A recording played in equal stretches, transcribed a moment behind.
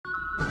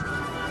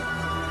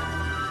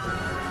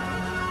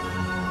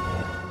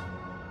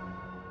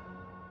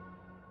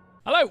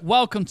So,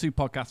 welcome to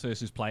Podcast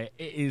versus Player.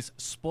 It is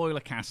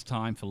Spoilercast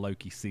time for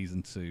Loki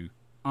Season 2.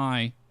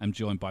 I am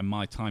joined by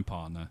my time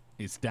partner.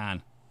 It's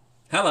Dan.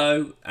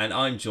 Hello, and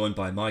I'm joined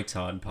by my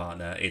time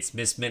partner. It's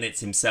Miss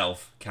Minutes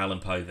himself, Callum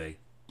Povey.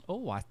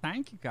 Oh, I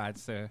thank you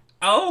guys, sir.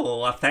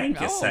 Oh, I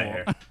thank you,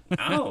 sir.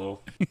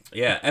 Oh.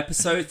 Yeah,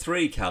 episode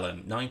 3,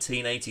 Callum,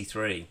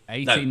 1983.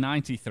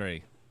 1893.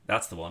 No,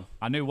 that's the one.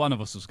 I knew one of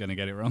us was going to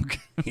get it wrong.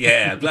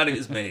 Yeah, I'm glad it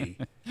was me.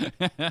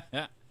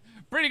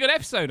 Pretty good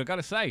episode, I've got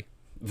to say.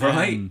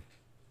 Right?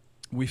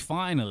 We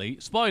finally...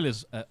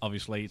 Spoilers,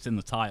 obviously, it's in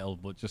the title,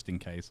 but just in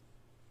case.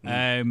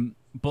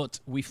 But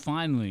we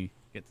finally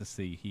get to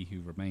see He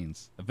Who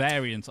Remains. A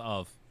variant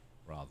of,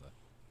 rather.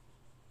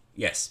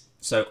 Yes.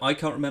 So I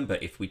can't remember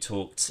if we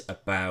talked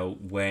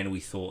about when we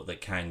thought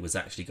that Kang was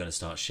actually going to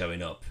start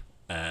showing up.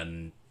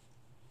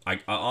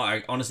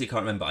 I honestly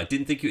can't remember. I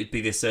didn't think it would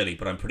be this early,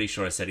 but I'm pretty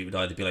sure I said it would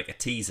either be like a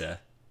teaser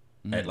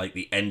at like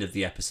the end of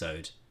the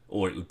episode,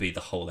 or it would be the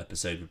whole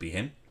episode would be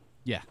him.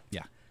 Yeah,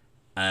 yeah.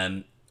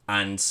 And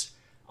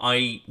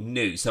I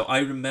knew. So I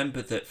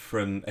remember that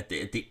from at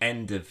the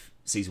end of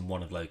season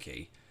 1 of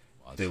Loki,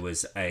 there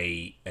was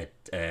a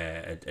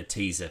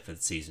teaser for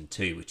season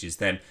 2, which is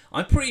them.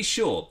 I'm pretty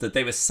sure that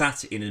they were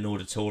sat in an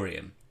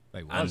auditorium,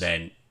 and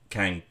then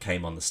Kang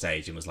came on the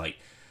stage and was like,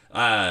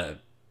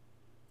 "That's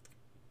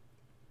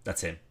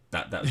him.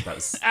 That's what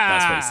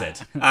he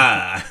said."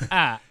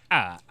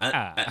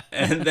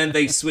 And then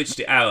they switched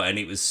it out, and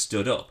it was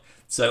stood up.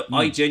 So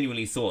I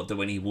genuinely thought that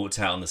when he walked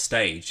out on the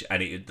stage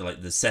and it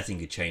like the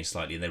setting had changed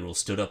slightly and they were all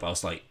stood up, I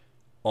was like,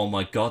 "Oh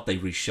my god, they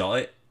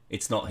reshot it.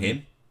 It's not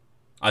him."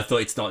 I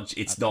thought it's not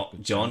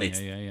John. It's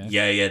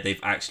yeah. They've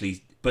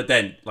actually, but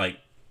then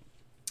like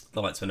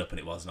the lights went up and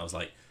it was, and I was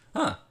like,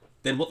 "Huh."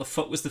 Then what the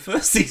fuck was the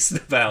first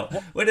season about?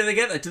 Where did they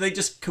get that? Did they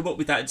just come up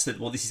with that and said,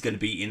 "Well, this is going to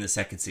be in the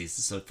second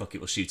season, so fuck it,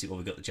 we'll shoot it while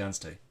we got the chance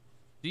to"?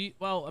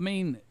 Well, I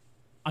mean,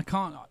 I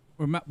can't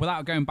remember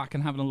without going back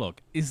and having a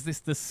look. Is this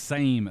the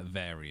same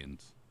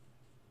variant?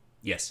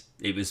 Yes,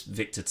 it was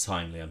Victor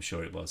Timely. I'm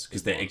sure it was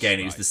because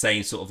it was the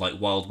same sort of like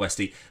Wild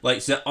Westy.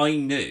 Like, so I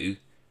knew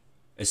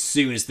as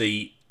soon as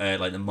the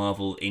like the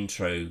Marvel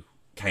intro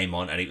came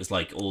on and it was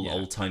like all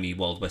old timey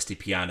Wild Westy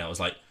piano, I was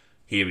like,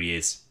 here he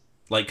is.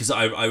 Like, because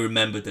I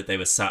remembered that they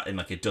were sat in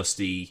like a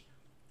dusty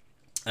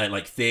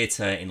like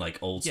theatre in like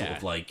old sort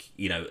of like,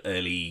 you know,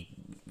 early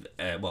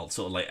sort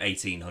of like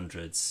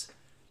 1800s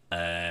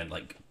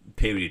like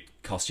period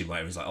costume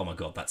where it was like, oh my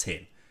god, that's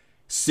him.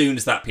 Soon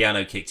as that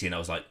piano kicked in, I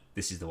was like,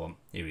 this is the one.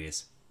 Here he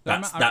is. I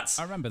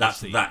remember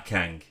that's that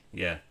Kang.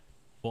 Yeah.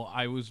 But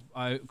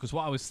because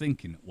what I was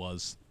thinking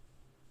was,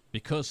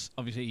 because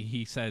obviously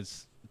he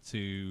says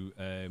to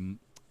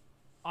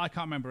I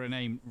can't remember her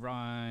name,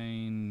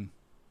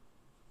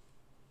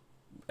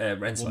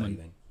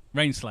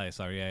 Rainslayer,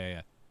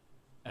 sorry,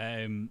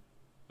 yeah.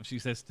 She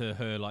says to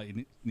her like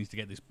he needs to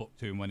get this book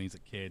to him when he's a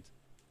kid,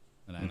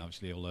 and then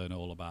obviously he'll learn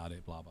all about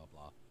it, blah blah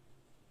blah.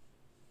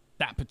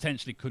 That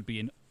potentially could be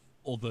in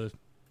other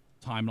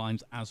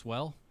timelines as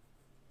well,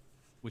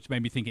 which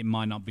made me think it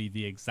might not be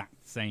the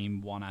exact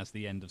same one as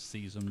the end of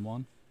season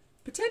 1.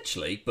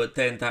 Potentially, but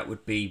then that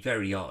would be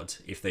very odd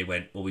if they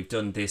went, well, we've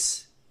done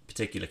this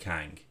particular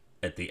Kang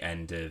at the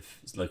end of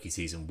Loki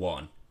season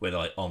 1, where they're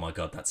like, oh my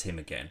god, that's him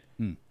again.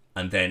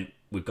 And then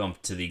we've gone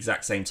to the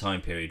exact same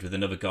time period with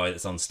another guy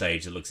that's on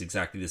stage that looks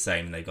exactly the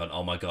same, and they've gone,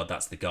 oh my god,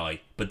 that's the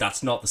guy. But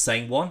that's not the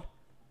same one?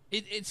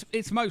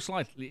 It's most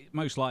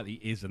likely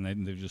is, and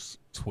then they've just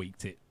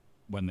tweaked it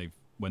when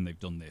they've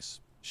done this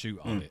shoot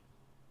of it.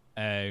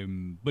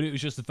 But it was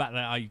just the fact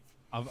that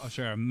I'm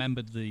sure I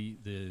remembered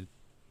the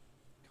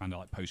kind of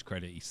like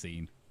post-credit-y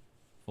scene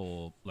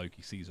for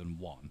Loki season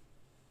 1,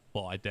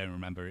 but I don't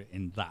remember it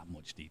in that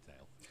much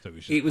detail. So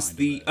it was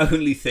the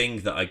only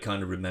thing that I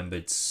kind of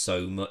remembered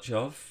so much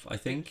of, I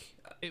think.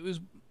 It was,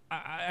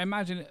 I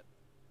imagine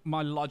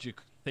my logic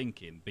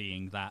thinking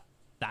being that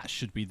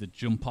should be the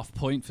jump-off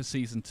point for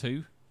season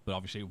 2, but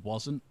obviously it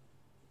wasn't.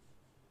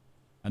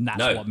 And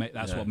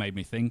that's what made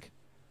me think.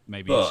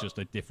 Maybe it's just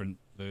a different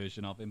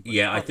version of him. But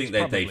yeah, I think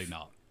they've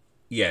not.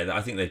 Yeah,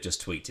 I think they've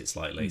just tweaked it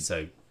slightly.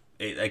 So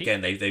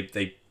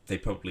they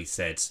probably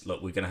said,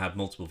 look, we're going to have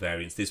multiple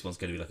variants. This one's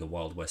going to be like a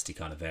Wild Westy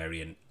kind of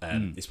variant.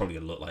 It's probably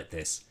going to look like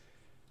this.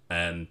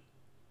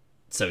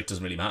 So it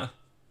doesn't really matter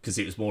because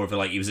it was more of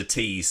it was a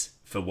tease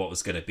for what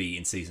was going to be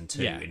in season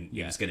 2, and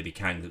it was going to be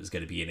Kang that was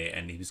going to be in it,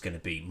 and he was going to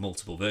be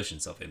multiple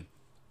versions of him.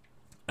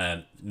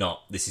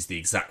 Not this is the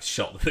exact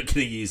shot that we're going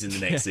to use in the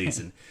next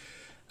season.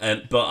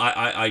 But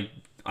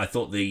I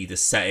thought the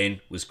setting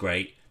was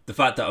great. The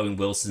fact that Owen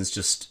Wilson's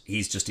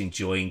he's just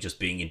enjoying just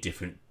being in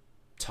different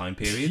time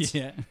periods.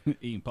 Yeah,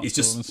 eating popcorn he's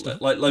just and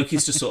stuff. like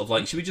Loki's just sort of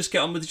like, should we just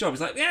get on with the job?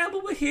 He's like, yeah,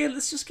 well, we're here.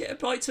 Let's just get a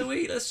bite to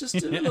eat. Let's just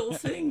do a little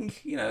thing,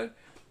 you know.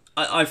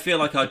 I feel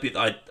like I'd be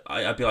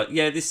like,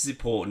 yeah, this is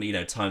important. You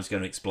know, time's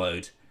going to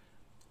explode.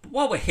 But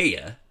while we're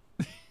here,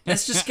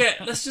 let's just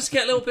get a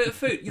little bit of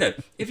food. You know,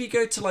 if you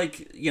go to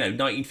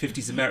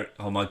 1950s America.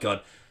 Oh my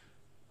god.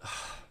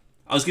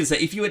 I was going to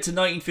say, if you went to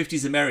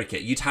 1950s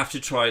America, you'd have to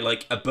try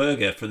like a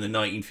burger from the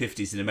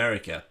 1950s in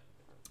America.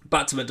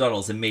 back to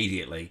McDonald's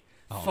immediately.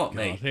 Oh, Fuck God,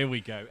 me. Here we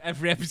go.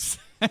 Every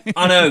episode.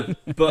 I know,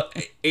 but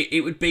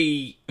it would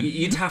be...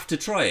 You'd have to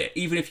try it.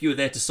 Even if you were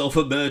there to solve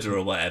a murder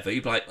or whatever,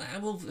 you'd be like,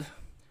 well,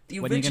 the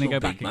When are you gonna original go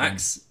Big back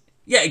Macs...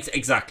 Yeah,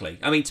 exactly.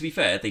 I mean, to be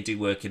fair, they do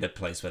work in a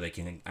place where they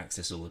can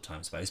access all the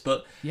time space,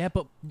 but... Yeah,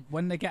 but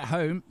when they get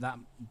home, that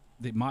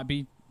it might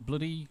be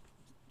bloody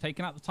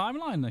taken out the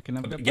timeline. They can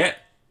never go back.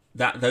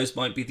 Yeah, those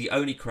might be the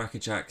only Cracker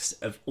Jacks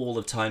of all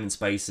of time and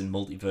space and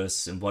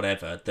multiverse and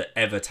whatever that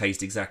ever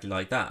taste exactly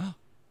like that.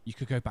 You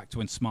could go back to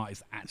when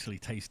Smarties actually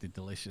tasted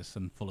delicious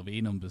and full of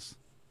E numbers.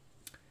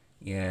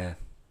 Yeah,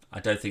 I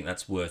don't think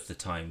that's worth the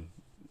time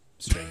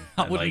stream.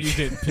 I wouldn't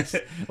use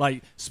it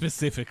like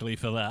specifically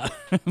for that.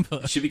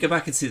 But should we go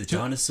back and see the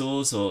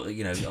dinosaurs or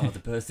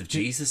the birth of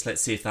Jesus?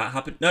 Let's see if that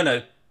happened.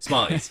 No,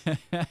 Smarties.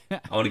 I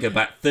want to go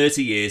back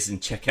 30 years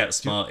and check out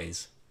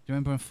Smarties. Do you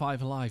remember when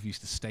Five Alive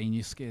used to stain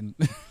your skin?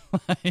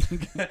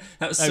 That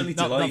was Sunny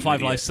Delight. Not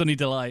Five Alive, Sunny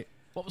Delight.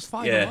 What was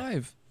Five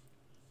Alive?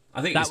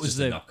 I think that was just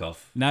a knockoff.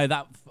 No,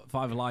 that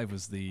Five Alive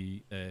was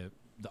the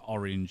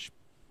orange.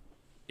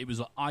 It was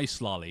an ice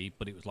lolly,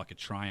 but it was like a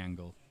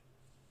triangle.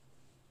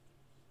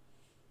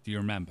 Do you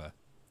remember?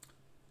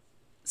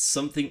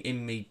 Something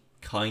in me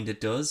kind of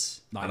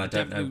does, and I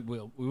don't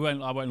know.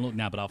 I won't look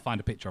now, but I'll find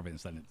a picture of it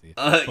and send it to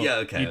you. Yeah,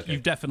 okay.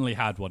 You've definitely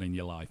had one in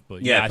your life,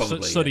 but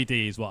probably. Sunny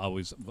D is what I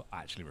was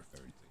actually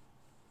referring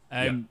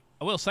to.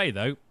 I will say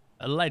though,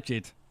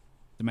 alleged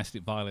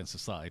domestic violence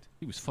aside,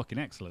 he was fucking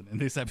excellent in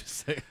this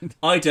episode.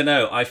 I don't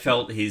know. I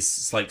felt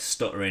his like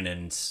stuttering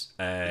and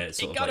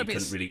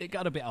couldn't really. It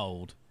got a bit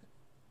old.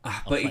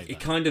 But it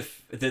kind of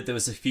there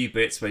was a few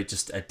bits where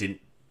I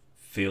didn't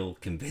feel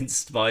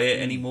convinced by it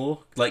anymore.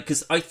 Like,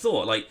 because I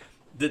thought like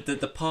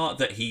the part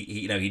that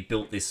he'd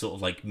built this sort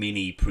of like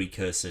mini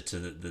precursor to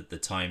the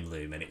time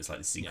loom, and it was like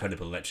this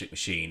incredible electric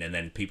machine, and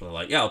then people are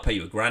like, yeah, I'll pay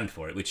you $1,000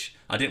 for it, which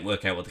I didn't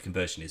work out what the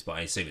conversion is, but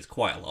I assume it's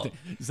quite a lot.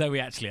 Zoe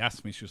actually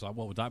asked me, she was like,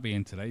 what would that be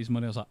in today's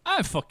money? I was like, I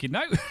don't fucking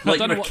know. Like,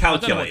 I don't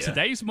know what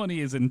today's money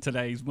is in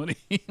today's money.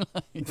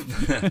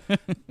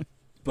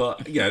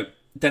 But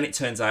then it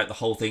turns out the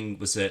whole thing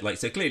was so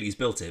clearly he's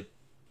built it,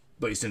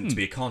 but he's done it to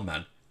be a con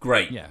man.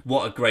 Great. Yeah.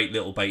 What a great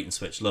little bait and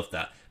switch. Loved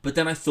that. But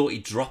then I thought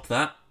he'd drop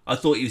that. I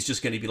thought he was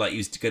just going to be like, he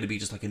was going to be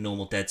just like a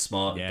normal dead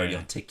smart, very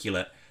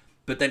articulate.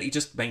 But then he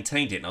just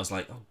maintained it, and I was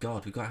like, oh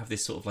God, we've got to have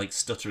this sort of like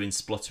stuttering,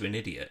 spluttering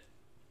idiot.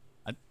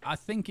 I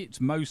think it's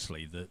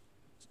mostly that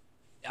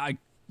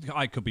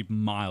I could be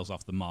miles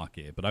off the mark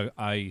here, but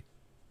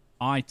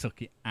I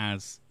took it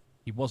as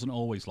he wasn't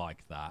always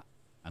like that,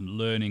 and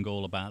learning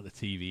all about the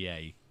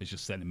TVA has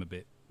just sent him a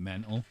bit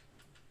mental.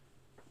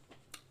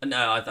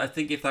 No, I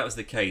think if that was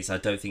the case, I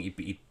don't think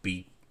he'd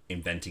be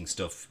inventing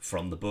stuff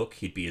from the book.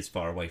 He'd be as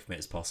far away from it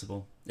as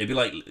possible. It'd be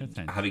like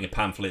having a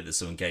pamphlet that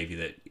someone gave you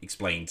that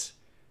explained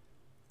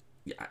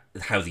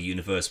how the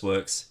universe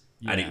works,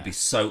 and it would be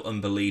so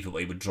unbelievable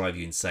it would drive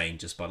you insane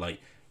just by like,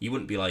 you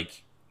wouldn't be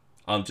like,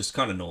 I'm just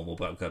kind of normal,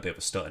 but I've got a bit of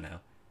a stutter now.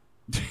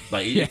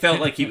 Like, it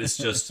felt like he was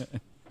just,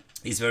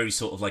 he's very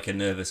sort of like a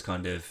nervous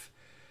kind of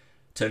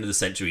turn of the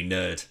century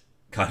nerd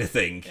kind of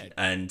thing,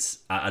 and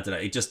I don't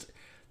know,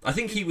 I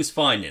think he was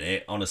fine in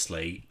it,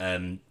 honestly,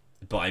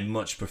 but I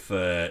much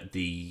prefer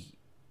the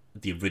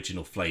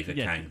original Flavor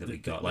Kang that we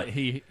got. Like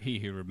he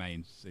who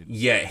remains.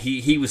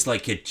 He was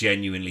like a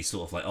genuinely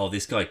sort of like, oh,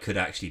 this guy could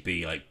actually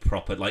be like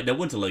proper. Like, no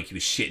wonder Loki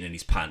was shitting in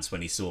his pants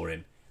when he saw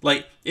him.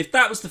 Like, if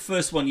that was the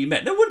first one you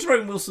met, no wonder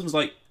Owen Wilson was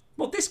like,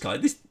 well, this guy,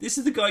 this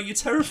is the guy you're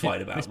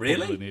terrified about,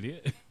 really? An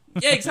idiot.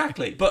 Yeah,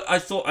 exactly. But I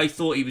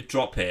thought he would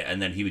drop it,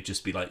 and then he would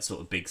just be like sort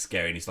of big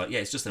scary, and he's like, yeah,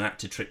 it's just an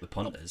act to trick the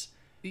punters.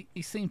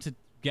 He seemed to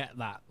get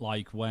that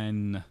like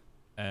when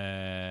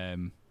there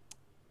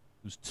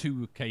was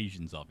two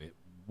occasions of it.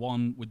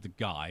 One with the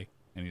guy,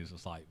 and he was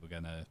just like, we're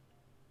gonna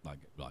like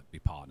be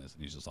partners,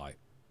 and he's just like,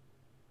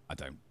 I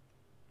don't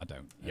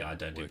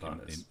do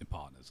partners. In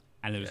partners.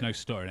 And there was no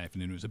story or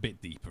anything, and it was a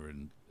bit deeper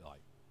and like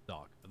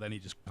dark. But then he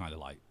just kind of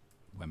like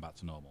went back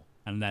to normal.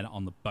 And then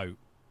on the boat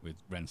with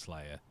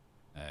Renslayer,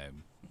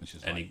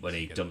 when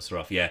he dumps her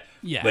off,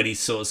 when he's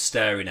sort of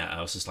staring at her,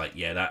 I was just like,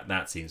 yeah,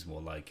 that seems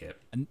more like it.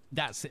 And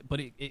that's it. But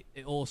it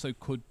also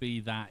could be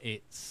that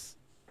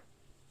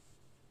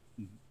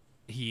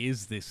he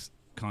is this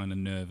kind of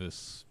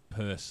nervous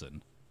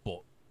person,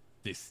 but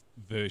this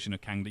version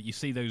of Kang that you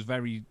see those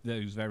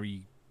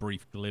very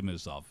brief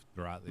glimmers of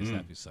throughout this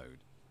episode.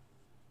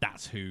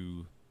 That's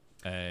who.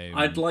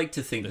 I'd like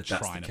to think that's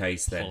the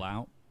case then.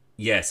 Out.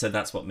 Yeah, so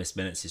that's what Miss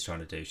Minutes is trying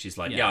to do. She's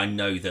like, I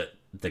know that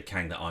the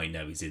Kang that I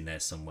know is in there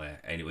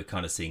somewhere, and we're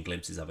kind of seeing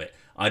glimpses of it.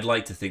 I'd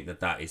like to think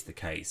that is the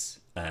case,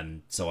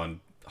 so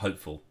I'm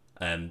hopeful.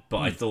 But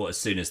I thought as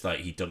soon as like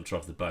he dumped her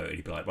off the boat,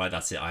 he'd be like, right,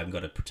 that's it. I haven't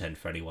got to pretend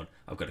for anyone.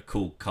 I've got a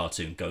cool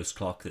cartoon ghost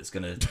clock that's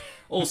going to...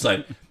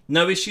 Also,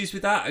 no issues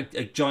with that.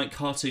 A giant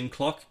cartoon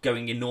clock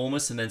going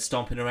enormous and then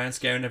stomping around,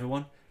 scaring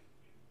everyone.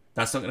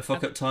 That's not going to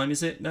fuck up time,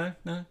 is it? No?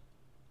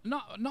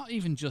 Not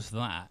even just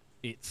that.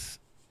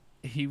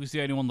 He was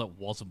the only one that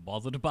wasn't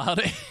bothered about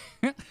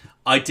it.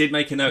 I did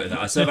make a note of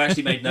that. So I've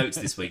actually made notes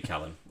this week,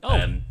 Callum.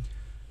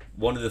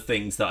 one of the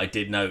things that I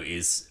did note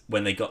is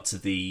when they got to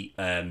the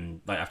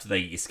like after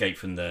they escaped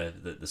from the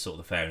sort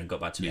of the fair and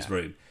got back to his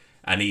room,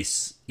 and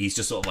he's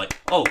just sort of like,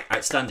 oh,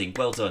 outstanding,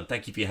 well done,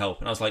 thank you for your help.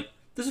 And I was like,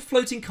 there's a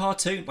floating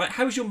cartoon. Like,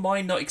 how is your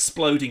mind not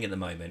exploding at the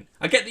moment?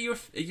 I get that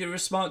you're a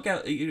smart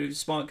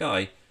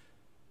guy,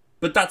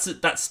 but that's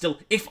still.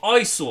 If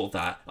I saw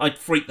that, I'd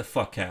freak the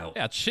fuck out.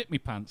 Yeah, I'd shit me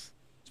pants,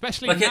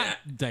 especially in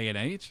that day and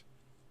age.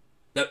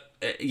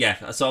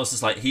 Yeah, so I was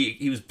just like,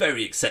 he was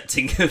very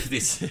accepting of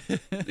this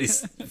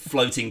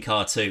floating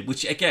cartoon,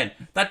 which again,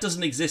 that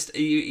doesn't exist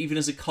even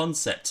as a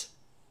concept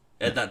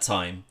at that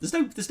time. There's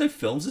no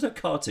films, there's no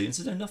cartoons,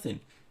 there's no nothing.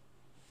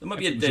 There might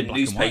be a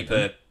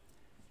newspaper.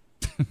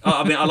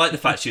 I mean, I like the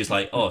fact she was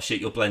like, oh shit,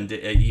 you'll blend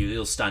it,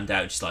 you'll stand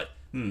out. She's like,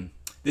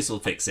 this will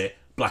fix it.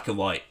 Black and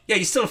white. Yeah,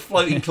 you're still a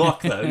floating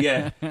clock though.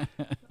 Yeah,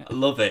 I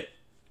love it.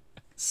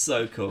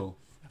 So cool.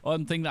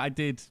 One thing that I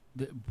did,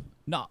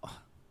 not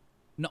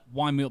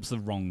wind me up's the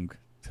wrong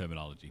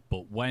terminology,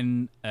 but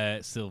when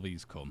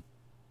Sylvie's come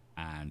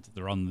and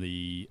they're on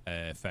the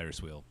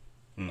Ferris wheel,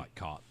 like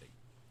cart thing,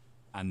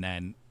 and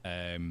then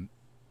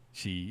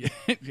she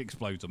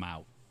explodes them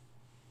out,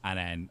 and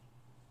then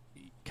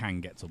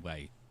Kang gets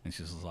away, and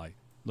she's just like,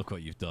 look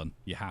what you've done,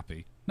 you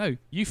happy? No,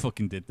 you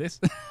fucking did this.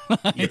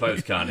 You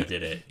both kind of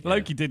did it. Yeah.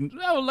 Loki didn't.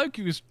 No,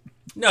 Loki was.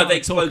 No, they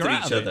exploded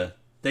each other.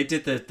 They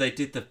did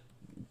the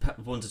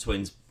Wonder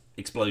Twins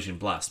explosion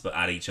blast, but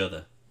at each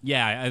other.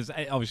 Yeah,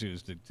 obviously it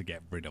was to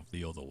get rid of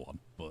the other one,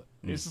 but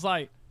it's just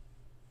like,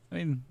 I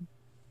mean,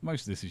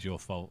 most of this is your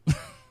fault.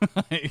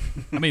 I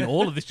mean,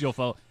 all of this is your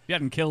fault. If you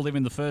hadn't killed him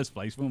in the first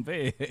place, we wouldn't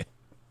be here.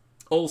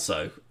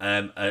 Also,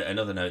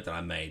 another note that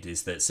I made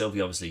is that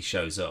Sylvie obviously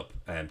shows up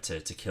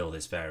to kill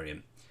this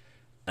variant.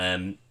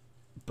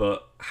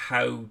 But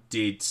how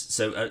did...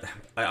 So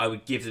I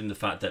would give them the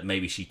fact that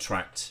maybe she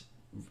tracked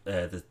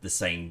the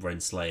same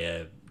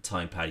Renslayer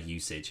time pad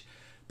usage.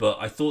 But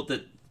I thought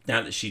that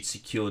now that she'd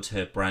secured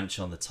her branch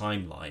on the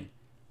timeline,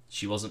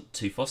 she wasn't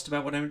too fussed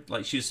about whatever.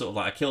 Like, she was sort of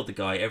like, I killed the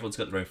guy, everyone's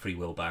got their own free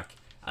will back.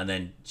 And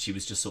then she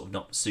was just sort of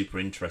not super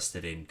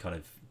interested in kind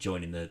of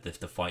joining the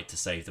fight to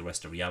save the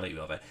rest of reality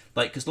of it.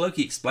 Like, because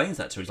Loki explains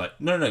that to her. He's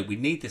like, no, we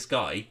need this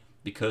guy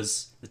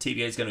because the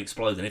TVA is going to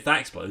explode. And if that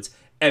explodes,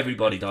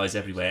 everybody dies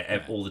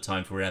everywhere, all the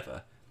time,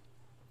 forever.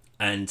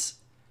 And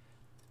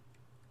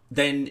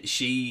then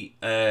she,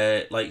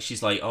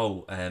 she's like,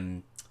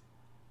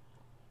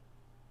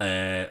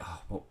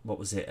 what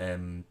was it?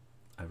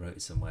 I wrote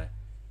it somewhere.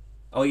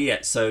 Oh yeah,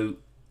 so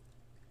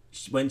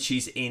when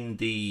she's in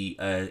the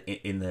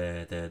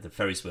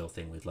Ferris wheel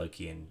thing with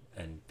Loki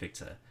and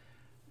Victor,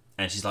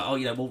 and she's like,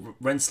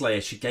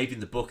 Renslayer, she gave him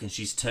the book and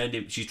she's trying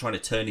to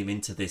turn him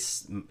into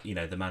this,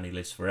 the man who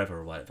lives forever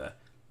or whatever.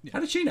 Yeah. How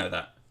did she know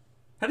that?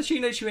 How did she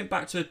know she went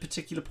back to a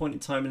particular point in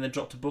time and then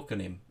dropped a book on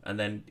him, and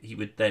then he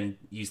would then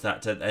use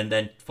that and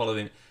then follow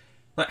him?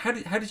 Like, how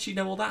did she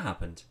know all that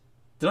happened?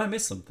 Did I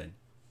miss something?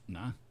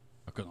 No,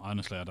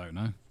 honestly, I don't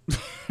know.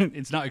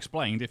 It's not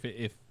explained. If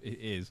it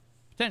is,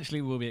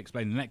 potentially will be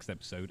explained in the next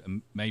episode,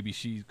 and maybe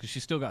because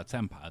she's still got a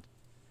temp pad.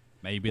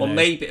 Maybe. Well,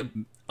 maybe.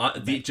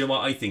 Do you know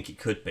what I think it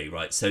could be?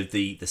 Right. So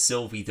the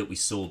Sylvie that we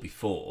saw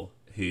before,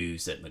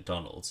 who's at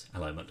McDonald's.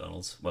 Hello,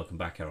 McDonald's. Welcome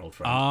back, our old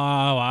friend.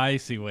 Oh, I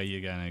see where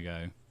you're gonna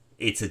go.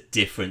 It's a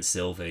different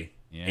Sylvie.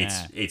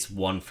 Yeah. It's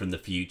one from the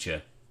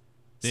future.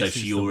 So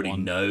she already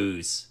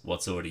knows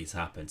what's already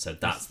happened. So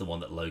that's the one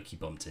that Loki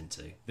bumped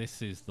into.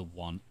 This is the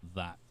one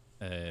that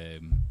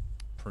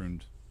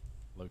pruned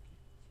Loki.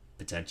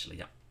 Potentially,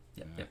 yeah.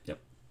 Yep.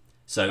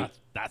 So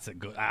that's a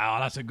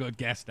good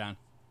guess, Dan.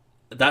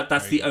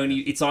 That's the only.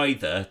 It's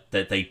either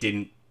that they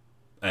didn't.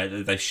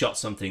 They shot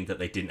something that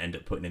they didn't end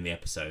up putting in the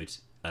episode.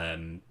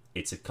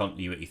 It's a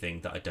continuity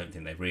thing that I don't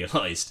think they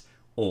realised,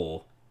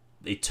 or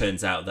it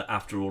turns out that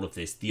after all of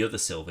this, the other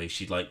Sylvie,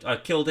 she'd like, I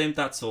killed him,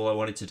 that's all I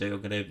wanted to do.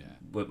 I'm going to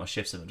work my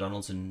shifts at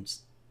McDonald's and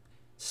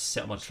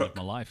sit on my truck.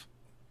 My life.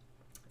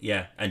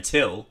 Yeah,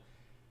 until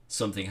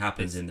something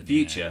happens in the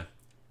future,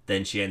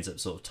 then she ends up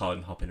sort of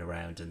time hopping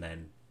around and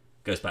then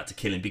goes back to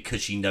killing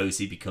because she knows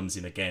he becomes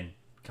him again,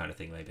 kind of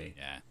thing, maybe.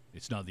 Yeah,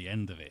 it's not the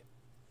end of it.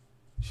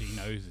 She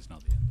knows it's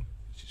not the end of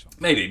it.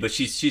 Maybe, but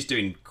she's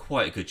doing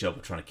quite a good job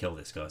of trying to kill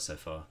this guy so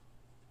far.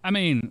 I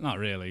mean, not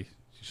really.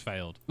 She's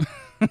failed.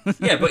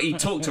 Yeah, but he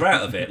talked her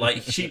out of it.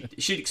 Like, she'd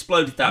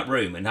exploded that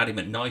room and had him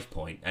at knife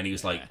point, and he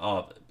was like,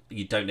 oh,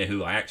 you don't know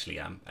who I actually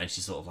am. And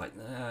she's sort of like,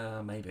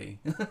 maybe.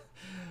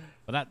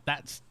 But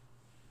that's...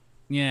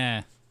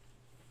 Yeah.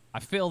 I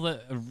feel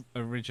that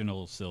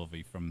original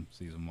Sylvie from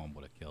season 1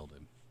 would have killed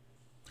him.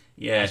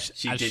 Yeah,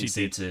 she didn't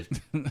seem to...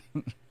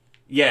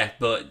 Yeah,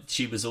 but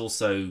she was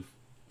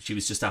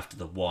just after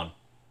the one.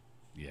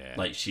 Yeah.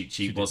 Like,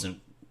 she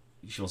wasn't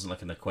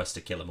like in a quest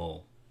to kill them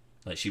all.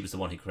 Like, she was the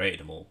one who created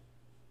them all.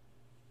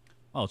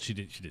 Well, she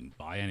didn't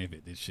buy any of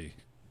it, did she?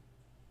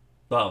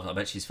 Well, I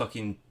bet she's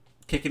fucking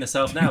kicking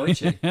herself now,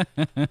 isn't she?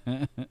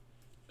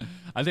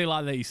 I do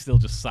like that he's still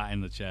just sat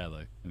in the chair,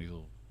 though, and he's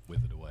all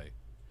withered away.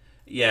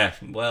 Yeah,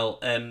 well,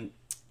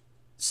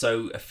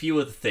 so a few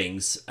other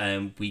things.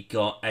 We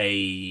got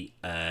a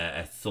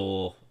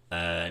Thor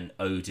and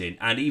Odin,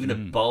 and even a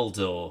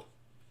Baldur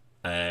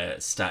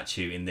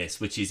statue in this,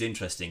 which is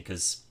interesting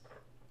because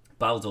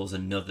Baldur's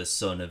another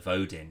son of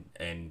Odin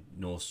in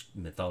Norse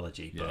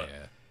mythology, but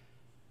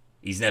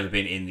he's never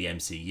been in the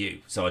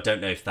MCU, so I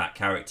don't know if that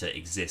character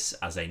exists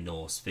as a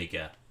Norse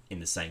figure in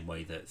the same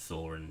way that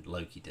Thor and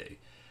Loki do.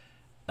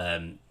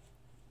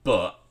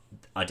 But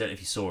I don't know if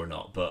you saw or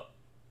not, but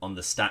on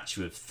the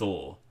statue of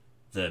Thor,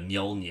 the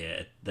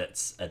Mjolnir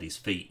that's at his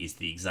feet is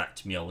the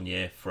exact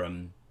Mjolnir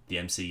from the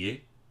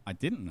MCU. I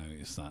didn't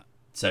notice that.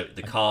 So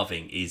the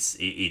carving is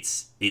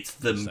it's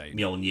the Insane.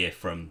 Mjolnir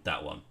from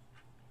that one.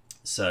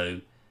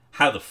 So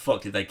how the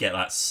fuck did they get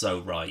that so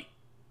right?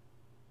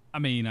 I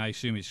mean, I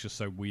assume it's just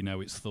so we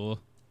know it's Thor,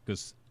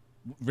 because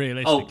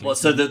realistically... Oh, well,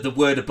 so the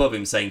word above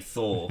him saying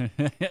Thor, no,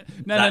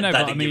 that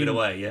but didn't give it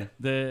away, yeah.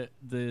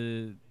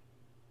 The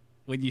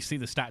when you see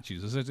the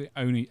statues, is it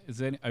only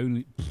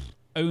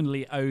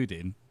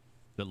Odin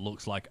that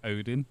looks like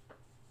Odin?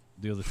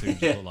 The other two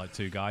just look like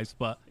two guys.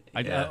 But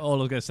all I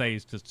was going to say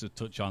is just to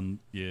touch on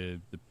the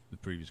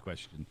previous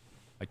question.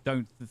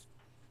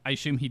 I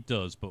assume he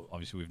does, but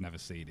obviously we've never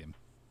seen him.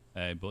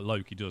 But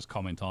Loki does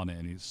comment on it,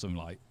 and he's something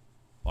like,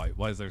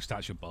 why is there a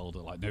statue of Baldur?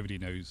 Like, nobody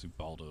knows who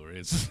Baldur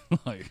is.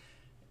 Like,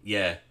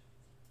 yeah.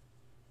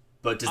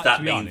 But does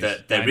that mean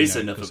that there is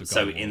another?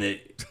 So in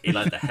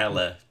like the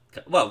Hela,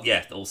 well,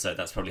 yeah. Also,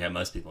 that's probably how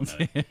most people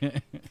know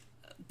it.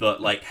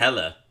 But like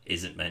Hela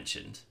isn't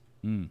mentioned,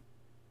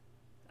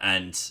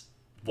 and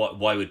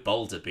why would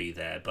Baldur be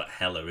there but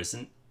Hela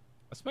isn't?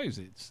 I suppose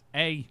it's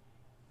a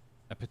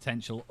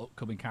potential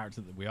upcoming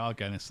character that we are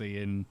going to see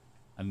in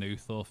a new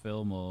Thor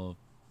film or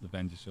the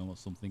Avengers film or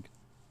something,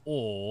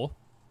 or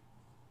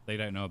they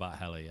don't know about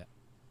Hela yet.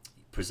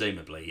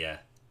 Presumably, yeah.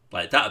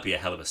 Like, that would be a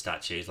hell of a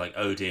statue. It's like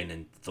Odin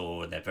and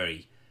Thor, and they're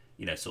very,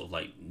 sort of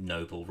like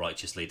noble,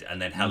 righteous leader.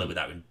 And then Hela with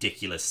that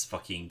ridiculous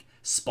fucking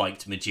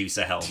spiked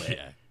Medusa helmet.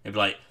 Yeah. It'd be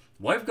like,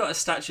 why have we got a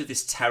statue of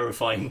this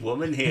terrifying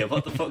woman here?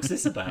 What the fuck's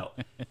this about?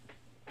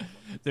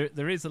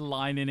 There is a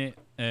line in it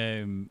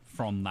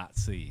from that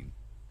scene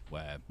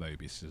where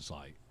Mobius is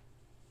like,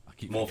 I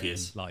keep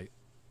Morpheus. Like,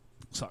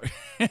 sorry.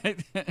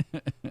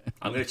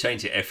 I'm going to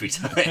change it every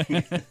time.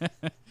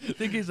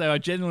 Thing is, though, I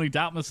genuinely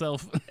doubt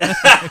myself.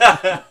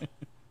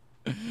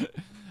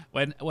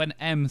 when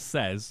M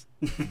says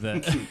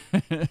that,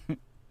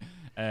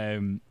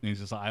 he's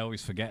just like, I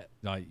always forget,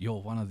 like,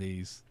 you're one of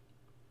these,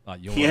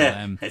 like, you're one of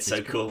them. It's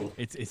so cool.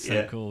 It's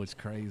so cool. It's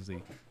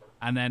crazy.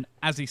 And then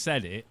as he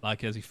said it,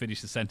 like as he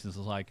finished the sentence, I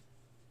was like,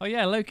 oh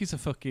yeah, Loki's a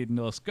fucking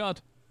Norse god.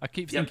 I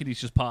keep thinking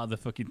he's just part of the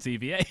fucking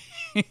TVA.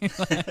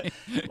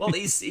 Well,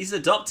 he's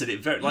adopted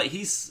it very, like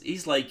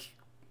he's like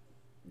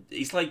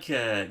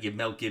your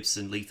Mel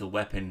Gibson Lethal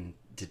Weapon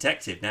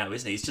detective now,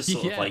 isn't he? He's just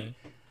sort of like,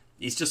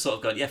 he's just sort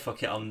of gone, yeah,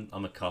 fuck it, I'm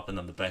a cop and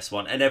I'm the best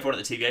one, and everyone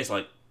at the TVA is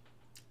like,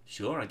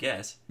 sure, I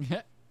guess.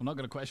 Yeah, I'm not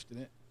going to question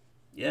it.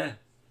 Yeah.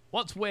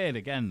 What's weird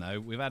again though?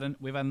 We've had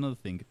another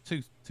thing,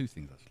 two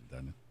things actually,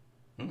 Daniel.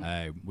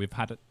 We've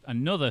had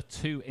another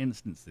 2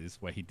 instances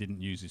where he didn't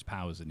use his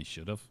powers and he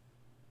should have.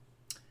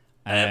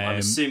 I'm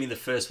assuming the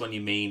first one you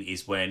mean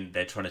is when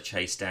they're trying to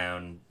chase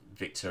down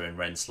Victor and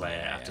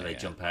Renslayer after they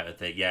jump out of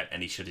the...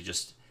 and he should have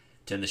just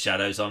turned the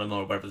shadows on him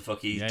or whatever the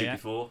fuck he did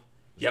before.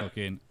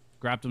 Fucking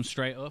grabbed them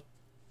straight up.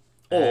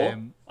 Or,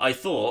 I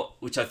thought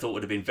would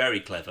have been very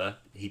clever,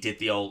 he did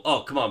the old,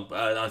 oh, come on,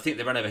 I think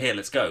they ran over here,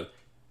 let's go.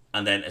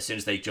 And then as soon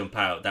as they jump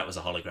out, that was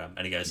a hologram.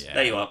 And he goes,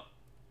 there you are.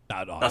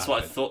 That's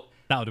what I thought.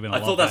 That would have been I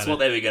thought that's what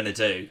they were going to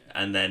do.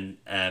 And then...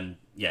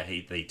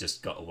 they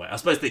just got away. I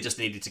suppose they just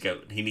needed to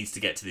go. He needs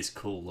to get to this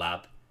cool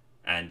lab,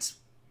 and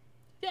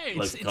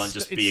Loki can't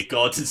just be a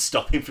god and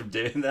stop him from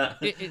doing that.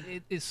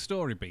 It's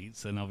story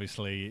beats, and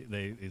obviously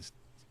it's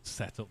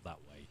set up that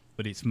way,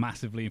 but it's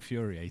massively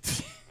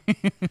infuriating.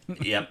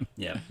 Yep,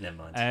 never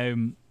mind.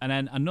 And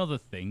then another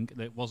thing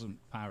that wasn't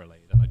power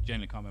related, and I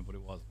genuinely can't remember what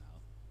it was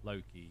now.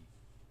 Loki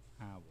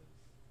powers.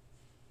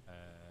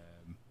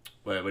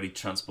 Where when he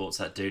transports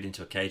that dude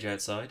into a cage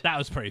outside. That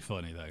was pretty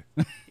funny,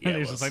 though. Yeah, it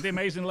was just like the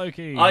amazing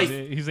Loki.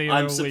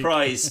 I'm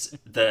surprised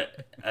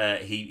that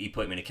he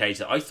put him in a cage.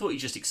 I thought he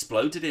just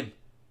exploded him.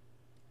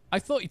 I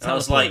thought he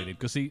teleported him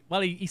because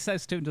he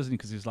says to him, doesn't he?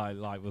 Because he's like,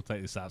 we'll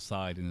take this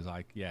outside, and he's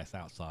like, yes,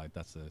 outside.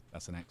 That's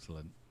an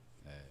excellent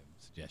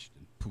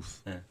suggestion.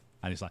 Poof. Yeah.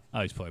 And he's like,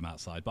 oh, he's put him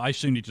outside. But I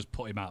assumed he just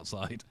put him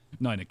outside,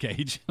 not in a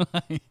cage.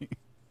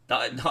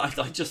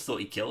 I just thought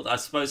he killed. I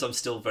suppose I'm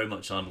still very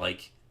much on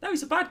like. No,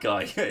 he's a bad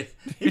guy.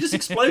 He just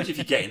explodes if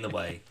you get in the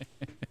way.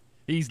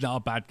 He's not a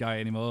bad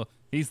guy anymore.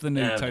 He's the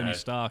new Tony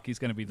Stark. He's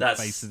going to be the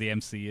face of the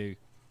MCU.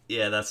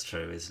 Yeah, that's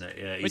true, isn't it?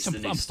 Yeah, he's the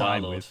new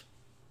Star-Lord.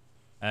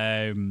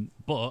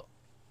 But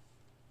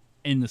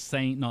in the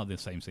same, not the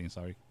same scene,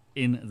 sorry.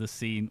 In the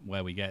scene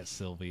where we get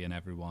Sylvie and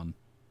everyone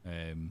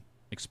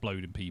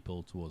exploding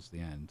people towards the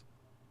end.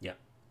 Yeah.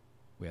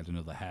 We had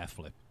another hair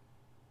flip.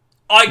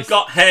 I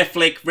got hair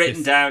flick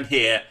written down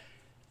here.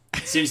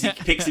 As soon as he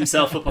picks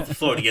himself up off the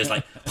floor and he goes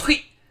like,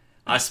 Whee!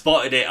 I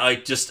spotted it.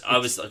 I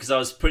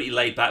was pretty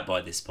laid back by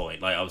this point.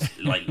 Like I was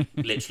like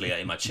literally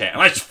in my chair, and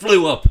I just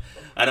flew up,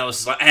 and I was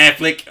just like, hair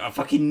flick. I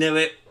fucking knew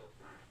it.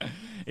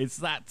 It's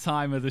that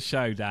time of the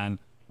show, Dan,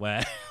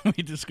 where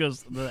we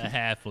discuss the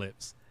hair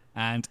flips.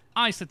 And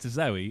I said to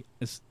Zoe,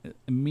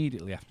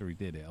 immediately after he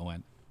did it, I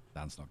went,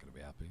 Dan's not going to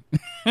be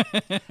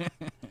happy.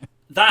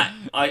 That,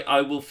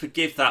 I will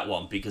forgive that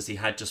one because he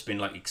had just been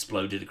like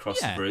exploded across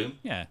the room.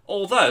 Yeah.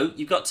 Although,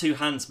 you've got 2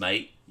 hands,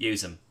 mate.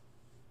 Use them.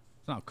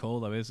 It's not cool,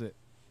 though, is it?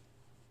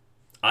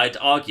 I'd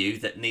argue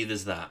that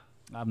neither's that.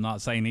 I'm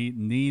not saying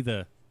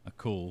neither are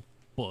cool,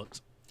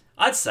 but...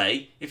 I'd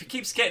say, if it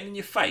keeps getting in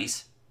your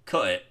face,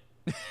 cut it.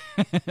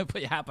 Put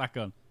your hat back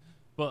on.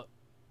 But...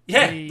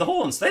 Yeah, the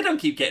horns, they don't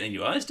keep getting in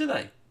your eyes, do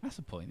they? That's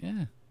the point,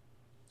 yeah.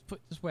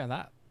 Just wear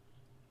that.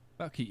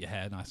 That'll keep your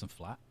hair nice and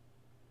flat.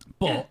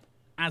 But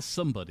as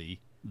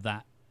somebody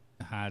that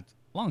had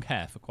long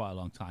hair for quite a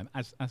long time,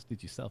 as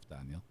did yourself,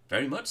 Daniel.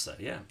 Very much so,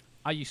 yeah.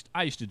 I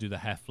used to do the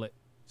hair flip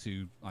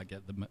to like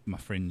get my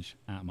fringe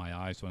out of my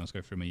eyes when I was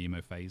going through my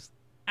emo phase.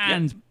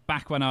 And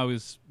back when I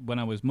was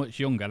much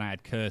younger and I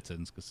had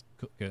curtains, because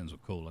curtains were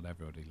cool and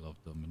everybody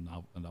loved them,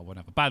 and I wouldn't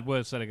have a bad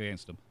word said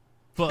against them.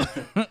 But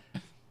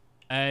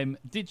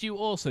did you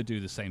also do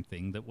the same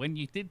thing, that when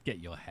you did get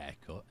your hair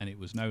cut and it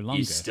was no longer...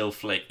 You still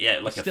flick. Yeah,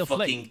 like a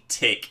fucking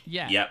tick.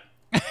 Yeah. Yep.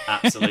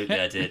 Absolutely,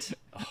 I did.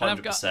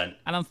 100%.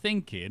 And I'm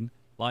thinking,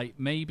 like,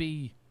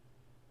 maybe...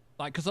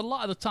 Like, because a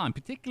lot of the time,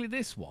 particularly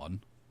this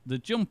one, the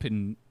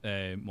jumping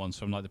ones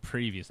from, like, the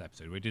previous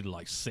episode, we did it,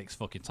 like, 6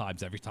 fucking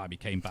times every time he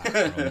came back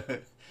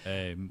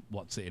from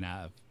what's sitting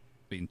out of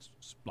being,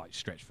 like,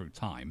 stretched through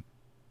time.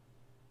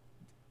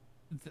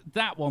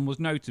 That one was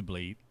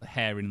notably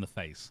hair in the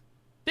face.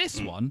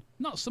 This one,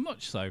 not so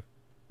much so.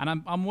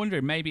 And I'm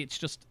wondering, maybe it's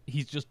just,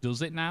 he just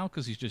does it now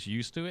because he's just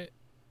used to it.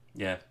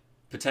 Yeah,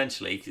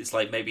 potentially. It's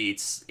like, maybe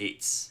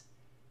it's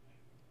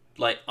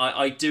like,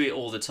 I do it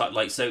all the time.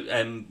 Like, so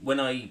when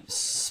I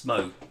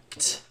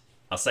smoked,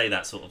 I'll say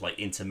that sort of like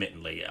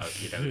intermittently,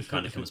 it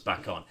kind of comes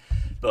back on.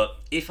 But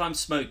if I'm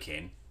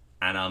smoking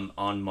and I'm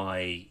on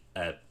my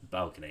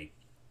balcony,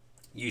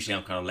 usually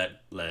I'm kind of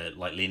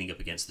like leaning up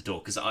against the door,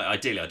 because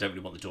ideally I don't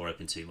really want the door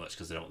open too much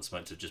because I don't want the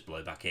smoke to just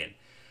blow back in.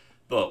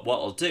 But what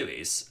I'll do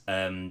is,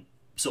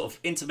 sort of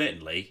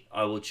intermittently,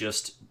 I will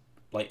just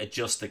like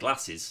adjust the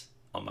glasses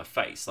on my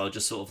face. I'll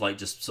just sort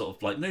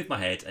of like move my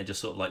head and just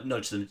sort of like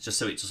nudge them, just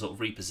so it just sort of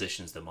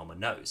repositions them on my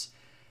nose.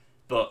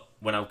 But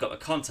when I've got my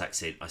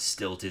contacts in, I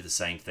still do the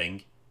same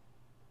thing.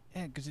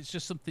 Yeah, because it's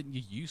just something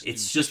you're used to.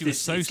 It's just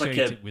this, it's like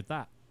a with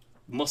that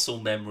muscle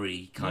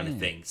memory kind of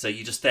thing. So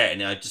you're just there,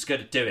 and I just go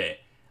to do it.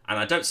 And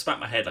I don't smack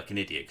my head like an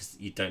idiot, because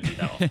you don't do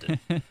that often.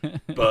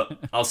 But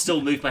I'll still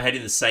move my head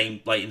in the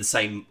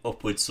same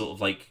upward sort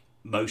of like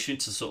motion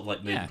to sort of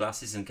like move the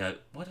glasses and go,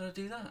 why did I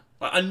do that?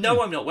 Like, I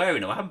know I'm not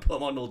wearing them. I haven't put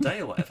them on all day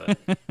or whatever.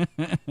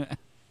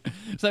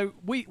 So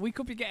we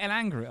could be getting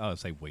angry. Oh, I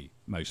say we,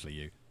 mostly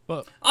you.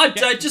 But I'd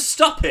just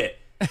stop it.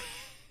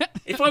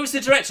 If I was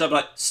the director, I'd be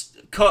like,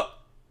 cut.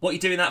 What are you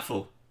doing that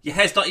for? Your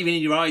hair's not even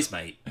in your eyes,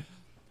 mate.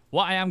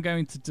 What I am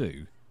going to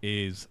do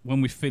is,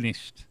 when we've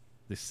finished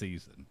this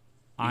season,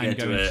 I'm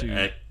going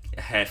to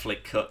a hair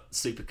flick cut,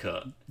 super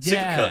cut.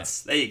 Yeah. Super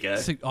cuts. There you go.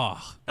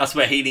 That's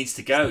where he needs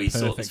to go. He's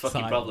sorted this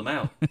fucking problem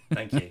out.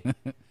 Thank you.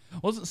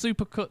 Wasn't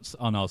super cuts?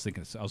 Oh no, I was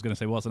going to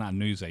say wasn't that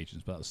news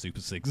agents, but that was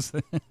Super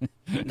Sigs.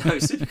 No,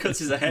 super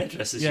cuts is a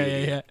hairdresser's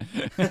yeah.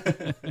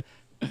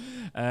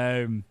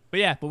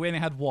 But we only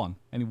had one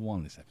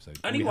this episode.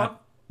 Only one.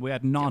 We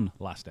had none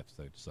last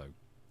episode, so.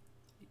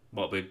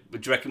 What, do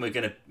you reckon we're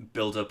going to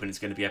build up and it's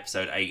going to be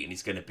episode 8 and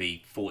it's going to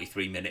be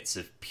 43 minutes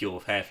of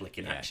pure hair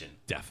flicking action?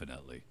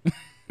 Definitely.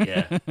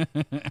 Yeah.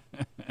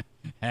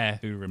 Hair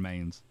who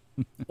remains.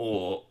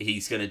 Or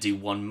he's going to do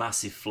one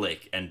massive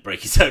flick and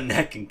break his own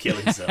neck and kill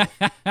himself.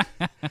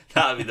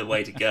 That would be the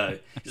way to go.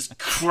 Just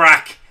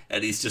crack,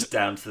 and he's just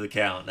down to the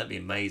count. That'd be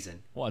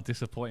amazing. What a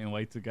disappointing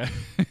way to go.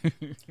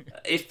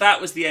 If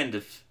that was the end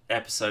of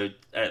episode,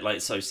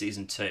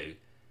 season 2,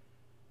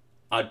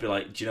 I'd be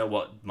like, do you know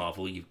what,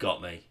 Marvel, you've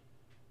got me.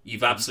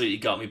 You've absolutely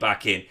got me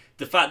back in.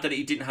 The fact that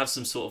he didn't have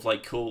some sort of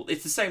like cool...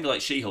 It's the same with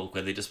like She-Hulk,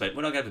 where they just went,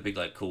 we're not going to have a big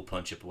like cool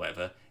punch-up or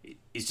whatever.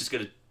 She's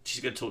going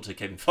to talk to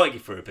Kevin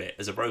Feige for a bit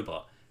as a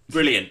robot.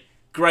 Brilliant.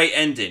 Great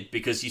ending,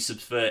 because you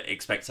subvert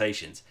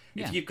expectations.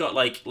 Yeah. If you've got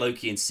like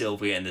Loki and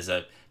Sylvie and there's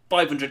a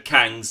 500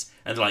 Kangs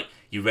and they're like,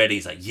 you ready?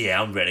 He's like,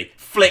 yeah, I'm ready.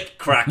 Flick,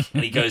 crack,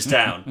 and he goes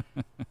down.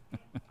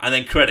 And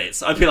then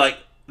credits. I'd be like,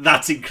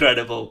 that's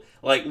incredible.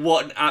 Like,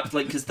 what an app...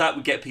 Like, because that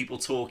would get people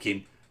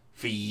talking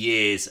for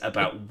years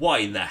about why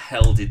in the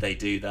hell did they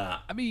do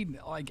that. I mean,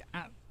 like,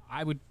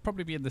 I would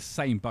probably be in the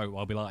same boat.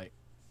 I'll be like,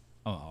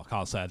 oh, I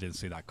can't say I didn't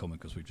see that coming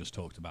because we've just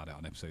talked about it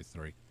on episode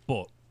 3.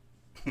 But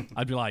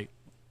I'd be like,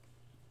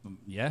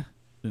 yeah,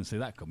 didn't see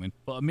that coming.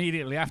 But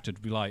immediately after,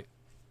 I'd be like,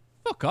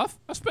 fuck off.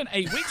 I spent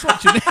 8 weeks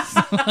watching this.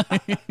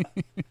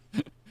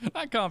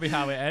 That can't be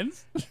how it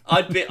ends.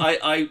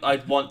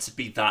 I'd want to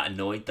be that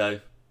annoyed, though,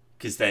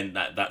 because then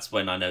that's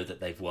when I know that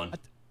they've won.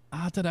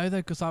 I don't know, though,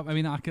 because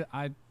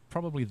I'd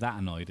probably that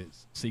annoyed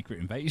it's Secret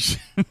Invasion.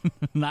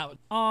 The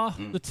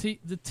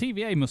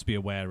TVA must be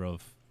aware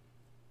of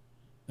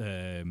like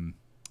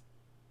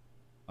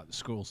the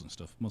Skrulls and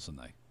stuff, mustn't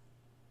they?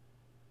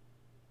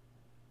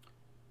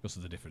 because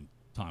of the different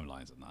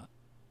timelines and that.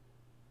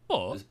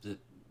 But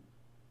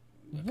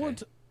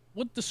Okay.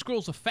 would the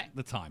Skrulls affect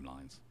the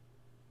timelines?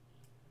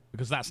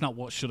 Because that's not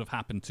what should have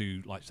happened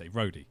to, like, say,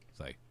 Rhodey,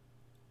 say.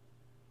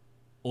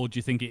 Or do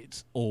you think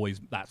it's always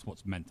that's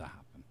what's meant to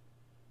happen?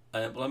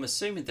 Well, I'm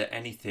assuming that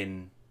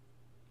anything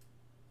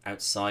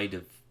outside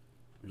of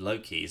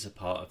Loki is a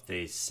part of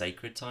the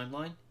sacred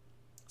timeline.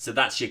 So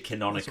that's your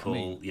canonical, That's what I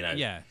mean. you know.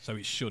 Yeah, so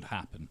it should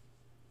happen.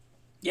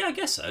 Yeah, I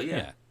guess so.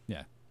 Yeah.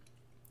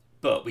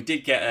 But we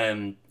did get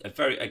a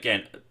very,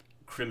 again,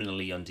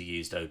 criminally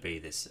underused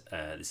OB this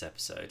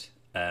episode.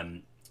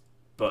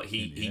 But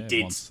he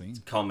did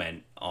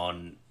comment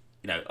on,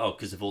 you know,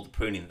 because of all the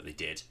pruning that they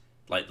did,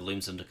 like the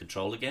loom's under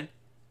control again.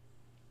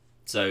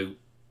 So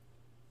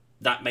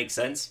that makes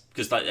sense,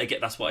 because like, again,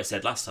 that's what I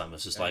said last time. I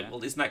was just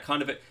well, isn't that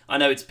kind of it? I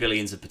know it's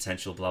billions of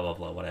potential, blah blah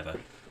blah, whatever,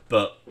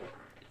 but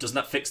doesn't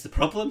that fix the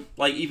problem?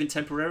 Like, even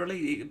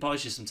temporarily, it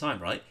buys you some time,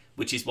 right?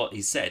 Which is what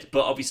he said.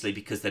 But obviously,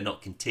 because they're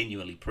not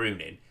continually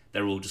pruning,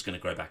 they're all just going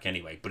to grow back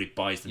anyway. But it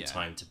buys them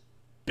time to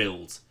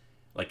build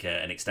like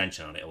an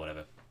extension on it or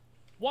whatever.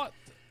 What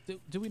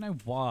do we know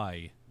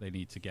why they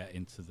need to get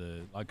into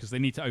the, like, because they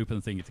need to open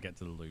the thing to get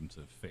to the loom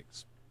to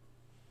fix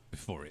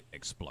before it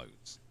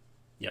explodes?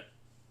 Yep.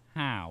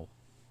 How?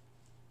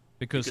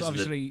 Because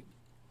obviously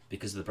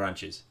because of the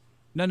branches.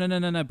 No.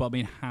 But I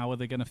mean, how are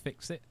they going to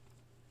fix it?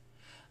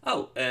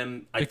 I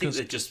think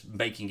they're just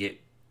making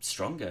it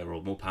stronger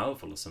or more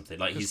powerful or something.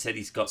 Like he said,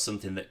 he's got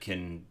something that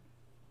can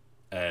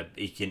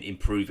he can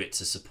improve it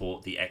to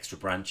support the extra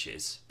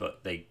branches,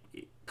 but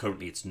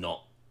currently it's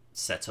not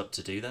set up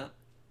to do that.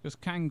 Because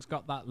Kang's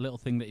got that little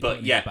thing that he put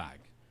in his bag.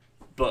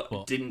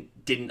 But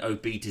didn't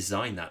OB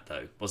design that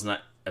though? Wasn't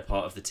that a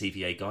part of the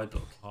TVA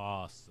guidebook?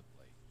 Possibly.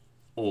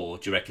 Or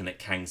do you reckon that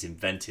Kang's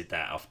invented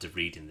that after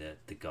reading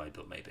the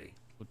guidebook? Maybe.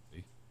 Would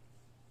be.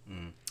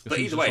 But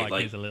either way,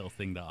 like, here's a little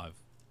thing that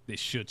this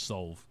should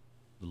solve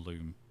the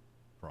loom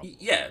problem.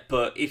 Yeah,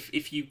 but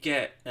if you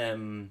get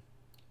one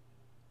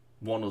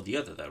or the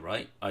other though,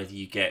 right? Either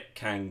you get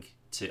Kang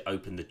to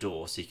open the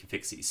door so you can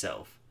fix it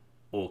yourself,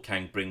 or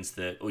Kang brings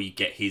or you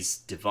get his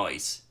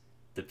device.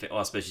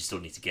 I suppose you still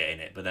need to get in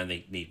it, but then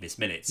they need Miss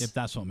Minutes. Yeah,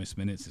 that's what Miss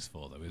Minutes is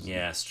for, though, isn't it?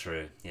 Yeah, that's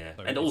true. Yeah,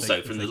 So and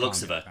also from the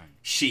looks of her,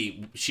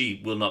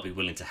 she will not be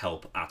willing to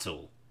help at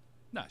all.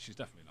 No, she's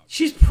definitely not.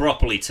 She's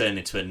properly turned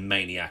into a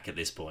maniac at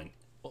this point.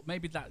 But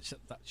maybe that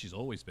she's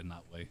always been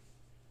that way.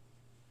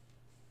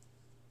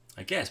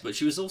 I guess, but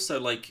she was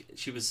also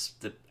she was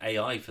the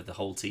AI for the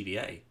whole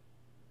TVA.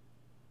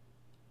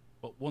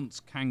 But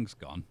once Kang's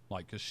gone,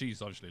 because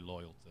she's obviously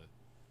loyal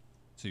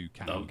to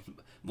Kang. No,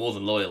 more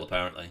than loyal,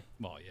 apparently.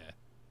 Well, yeah.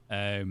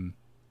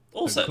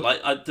 Also,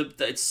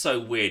 it's so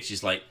weird.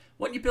 She's like,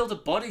 "Why don't you build a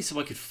body so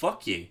I could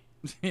fuck you?"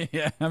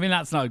 Yeah, I mean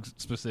that's not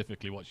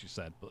specifically what she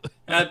said,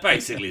 but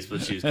basically is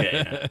what she was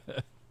getting at.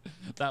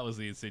 That was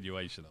the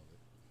insinuation of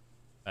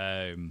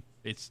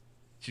it.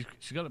 She's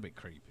got a bit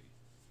creepy.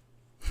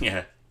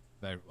 Yeah.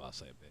 Very, well, I'll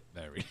say a bit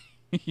very.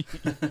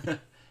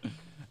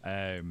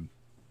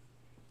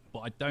 But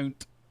I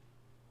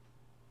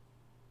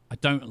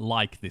don't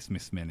like this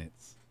Miss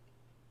Minutes.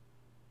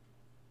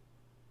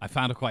 I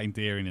found her quite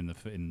endearing in the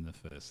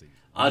first season.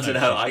 I don't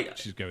know.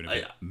 She's going a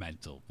bit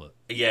mental, but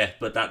yeah,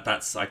 but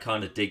that's I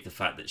kind of dig the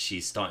fact that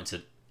she's starting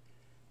to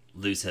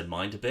lose her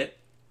mind a bit,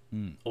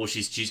 or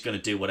she's going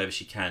to do whatever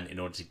she can in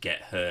order to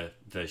get her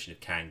version of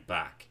Kang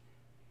back.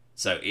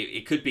 So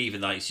it could be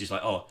even like she's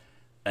like,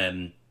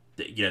 we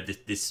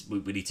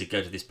need to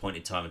go to this point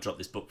in time and drop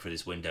this book through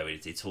this window.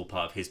 It's all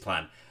part of his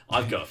plan.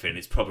 I've got a feeling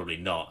it's probably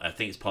not. I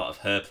think it's part of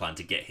her plan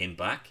to get him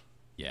back.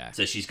 Yeah.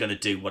 So she's going to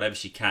do whatever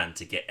she can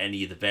to get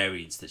any of the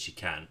variants that she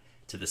can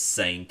to the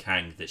same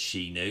Kang that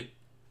she knew.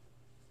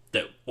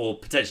 Or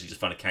potentially just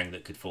find a Kang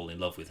that could fall in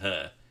love with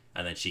her,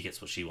 and then she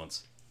gets what she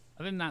wants.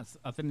 I think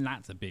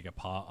that's a bigger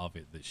part of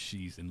it, that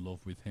she's in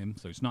love with him.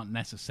 So it's not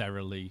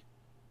necessarily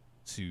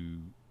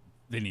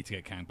they need to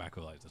get Kang back,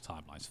 or the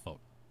timeline's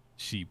fucked.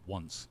 She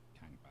wants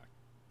Kang back.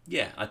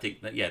 Yeah, I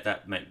think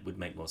that would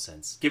make more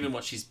sense given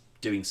what she's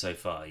doing so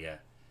far. Yeah.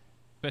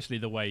 Especially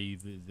the way,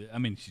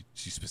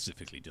 she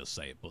specifically does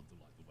say it, but the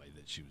way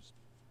that she was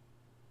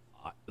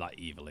like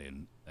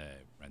Evelyn,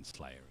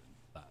 Renslayer, and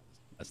that,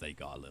 as they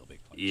got a little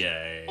bit closer.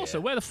 Yeah.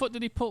 Also, where the fuck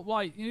did he put,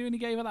 when he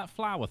gave her that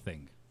flower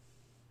thing?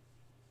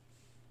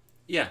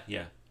 Yeah.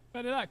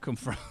 Where did that come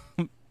from?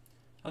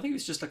 I think it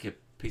was just like a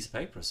piece of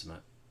paper or something.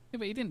 Yeah,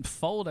 but he didn't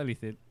fold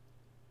anything.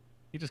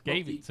 He just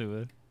gave it to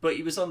her. But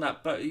he was on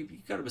that boat. You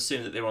got to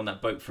assume that they were on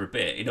that boat for a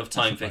bit. Enough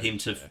time for him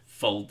to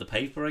fold the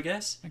paper, I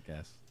guess.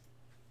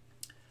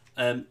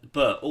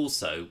 But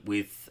also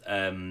with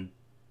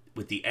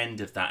the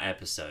end of that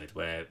episode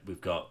where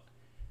we've got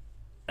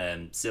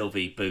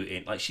Sylvie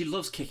booting, she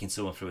loves kicking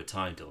someone through a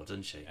time door,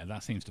 doesn't she? Yeah,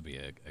 that seems to be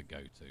a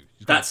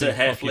go-to. That's her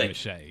hair flick.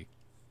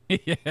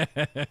 Yeah.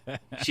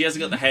 She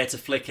hasn't got the hair to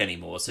flick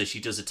anymore, so she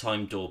does a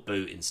time door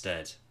boot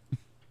instead.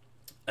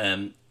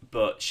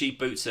 But she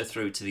boots her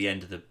through to the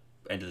end of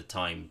the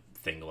time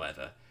thing or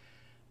whatever.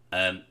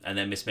 And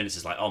then Miss Minutes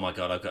is like, "Oh my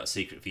god, I've got a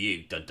secret for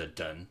you." Dun dun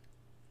dun.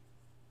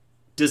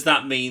 Does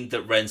that mean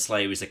that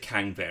Renslayer is a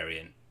Kang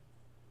variant?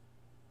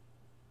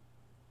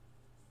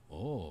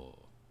 Oh.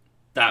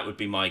 That would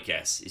be my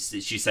guess.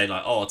 She's saying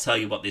like, "Oh, I'll tell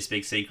you what this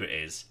big secret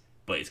is,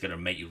 but it's going to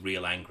make you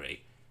real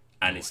angry,"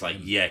 and it's like,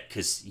 "Yeah,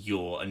 because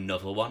you're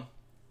another one."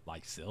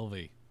 Like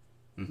Sylvie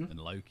and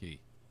Loki.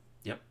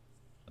 Yep.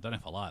 I don't know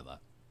if I like that.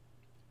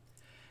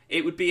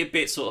 It would be a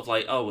bit sort of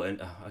like,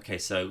 okay,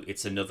 so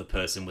it's another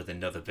person with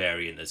another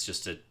variant that's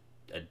just a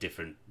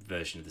different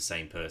version of the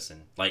same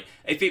person. Like,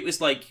 if it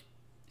was like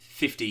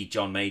 50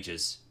 John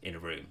Majors in a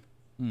room,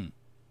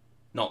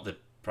 not the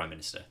Prime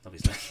Minister,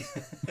 obviously.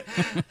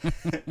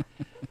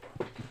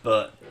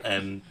 But I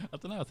don't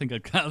know. I think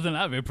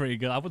that'd be pretty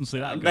good. I wouldn't see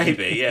that.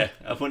 Maybe, yeah.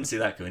 I wouldn't see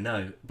that going.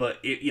 No, but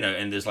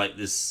and there's like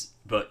this.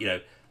 But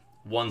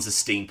one's a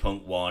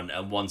steampunk one,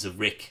 and one's a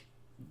Rick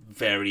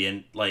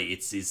variant. Like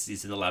it's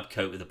in the lab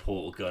coat with a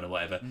portal gun or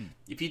whatever.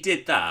 If you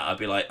did that, I'd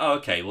be like, oh,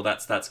 okay, well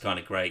that's kind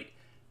of great.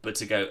 But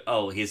to go,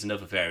 oh, here's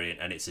another variant,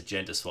 and it's a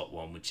gender swap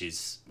one, which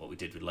is what we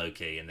did with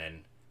Loki, and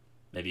then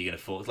maybe you're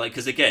gonna fall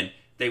because again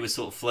they were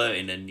sort of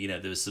flirting, and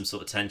there was some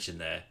sort of tension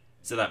there.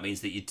 So that means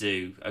that you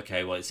do,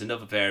 okay, well, it's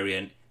another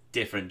variant,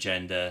 different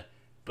gender,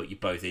 but you're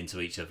both into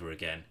each other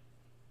again.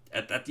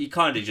 You're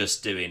kind of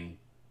just doing...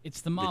 It's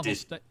the Marvel...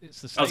 it's the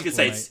I was going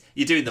to say,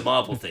 you're doing the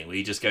Marvel thing, where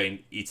you're just going,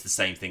 it's the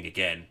same thing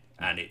again,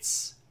 and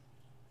it's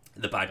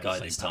the bad guy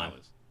this time.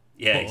 Powers.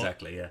 Yeah, but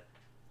exactly, yeah.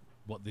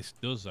 What this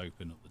does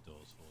open up the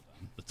doors for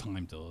them, the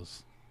time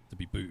doors, to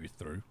be booted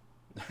through,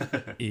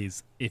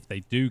 is if they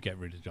do get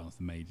rid of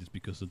Jonathan Majors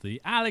because of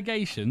the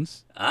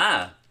allegations...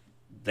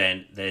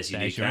 Then there's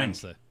your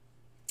answer.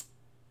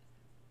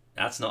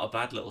 That's not a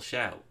bad little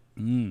shout.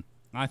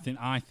 I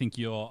think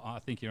you're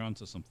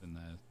onto something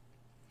there.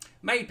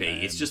 Maybe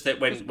it's just that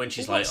when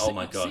she's like, "Oh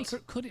my god,"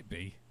 secret could it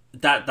be?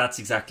 That's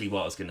exactly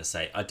what I was going to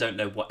say. I don't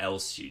know what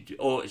else she'd do.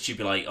 Or she'd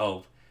be like,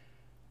 "Oh,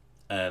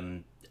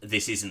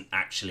 this isn't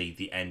actually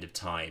the end of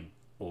time,"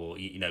 or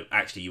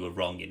actually you were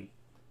wrong in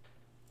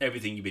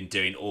everything you've been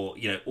doing, or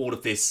all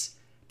of this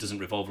doesn't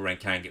revolve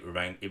around Kang.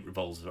 It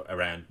revolves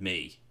around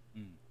me.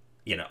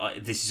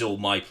 This is all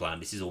my plan.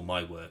 This is all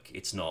my work.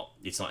 It's not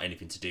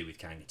anything to do with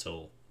Kang at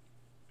all.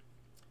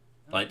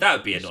 Like that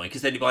would be annoying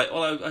because then you'd be like,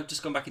 "Oh, I've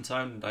just gone back in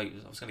time. And I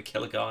was going to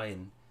kill a guy."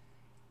 And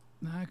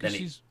no,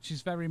 because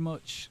she's very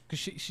much because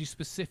she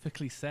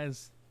specifically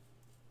says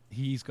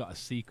he's got a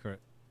secret.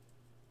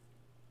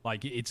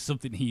 Like it's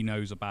something he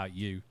knows about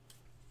you.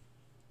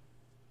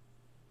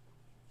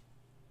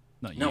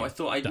 Not no, you. I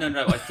thought I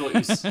thought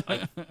it was.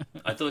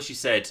 I thought she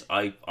said,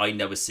 "I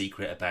know a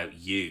secret about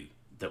you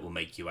that will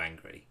make you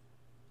angry."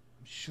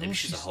 Sure, maybe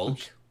she's a Hulk.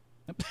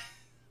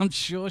 I'm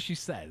sure she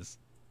says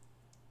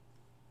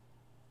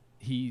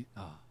he.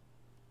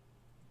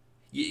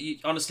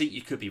 Honestly,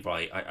 you could be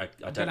right. I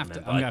don't remember.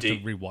 I'm gonna have to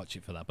rewatch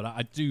it for that, but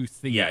I do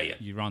think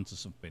you're onto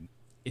something.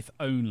 If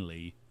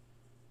only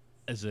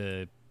as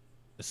a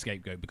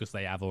scapegoat because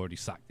they have already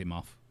sacked him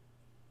off.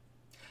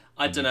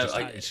 I don't know.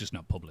 It's just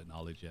not public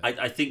knowledge yet.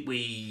 I think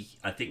we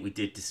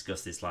did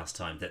discuss this last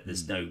time that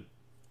there's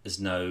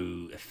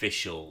no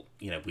official.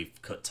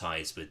 We've cut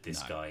ties with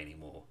this guy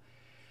anymore.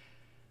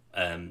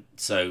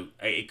 So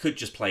it could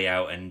just play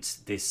out, and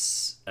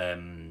this,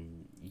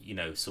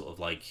 sort of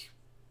like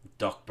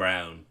Doc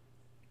Brown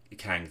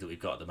Kang that we've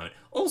got at the moment.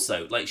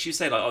 Also, like she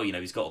say, like, oh,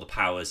 he's got all the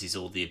powers, he's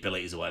all the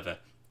abilities or whatever.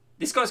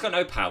 This guy's got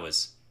no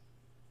powers.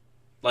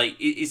 Like,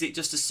 is it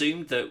just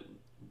assumed that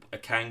a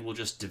Kang will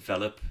just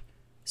develop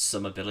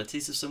some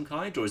abilities of some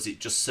kind, or is it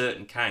just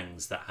certain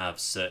Kangs that have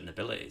certain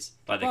abilities,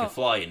 like they can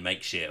fly and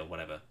make shit or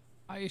whatever?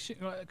 I assume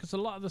because a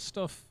lot of the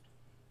stuff.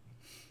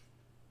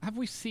 Have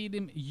we seen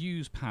him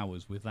use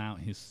powers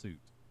without his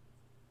suit?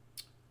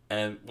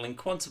 Well, in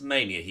Quantum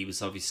Mania, he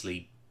was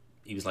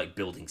like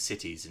building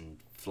cities and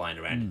flying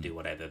around and do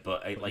whatever.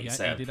 But like you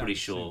say, I'm pretty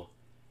sure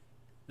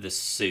the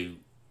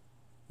suit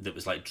that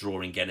was like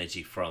drawing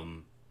energy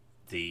from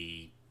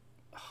the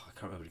I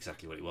can't remember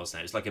exactly what it was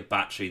now. It was like a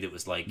battery that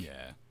was like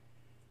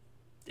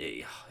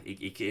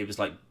it was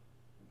like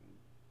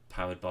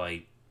powered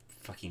by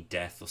fucking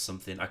death or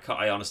something.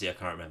 I honestly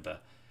can't remember.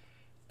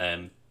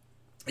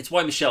 It's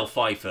why Michelle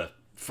Pfeiffer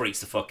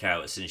freaks the fuck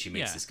out as soon as she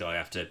meets this guy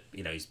after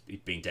he's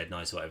being dead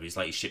nice or whatever. He's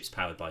like his ship's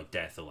powered by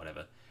death or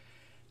whatever.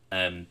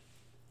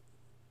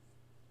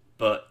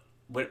 But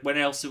when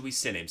else have we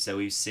seen him? So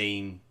we've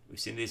seen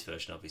this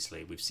version,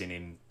 obviously. We've seen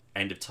him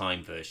End of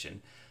Time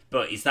version.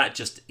 But is that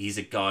just he's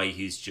a guy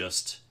who's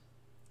just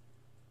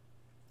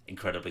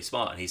incredibly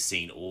smart and he's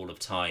seen all of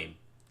time?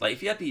 Like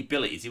if he had the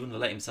abilities, he wouldn't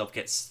have let himself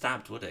get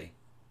stabbed, would he?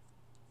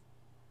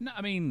 No,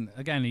 I mean,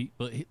 again,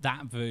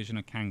 that version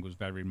of Kang was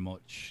very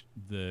much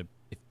if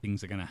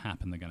things are going to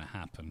happen, they're going to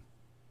happen.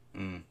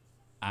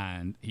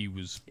 And he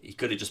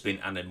could have just been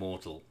an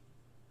immortal.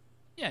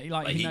 Yeah,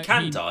 he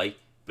can die,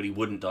 but he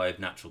wouldn't die of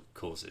natural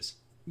causes.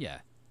 Yeah.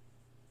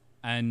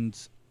 And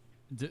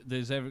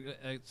there's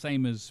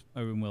same as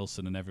Owen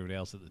Wilson and everybody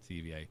else at the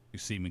TVA who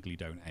seemingly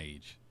don't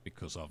age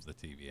because of the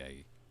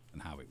TVA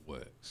and how it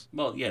works.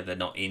 Well, yeah, they're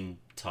not in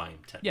time,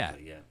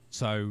 technically, yeah.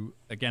 So,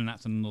 again,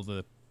 that's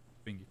another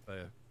thing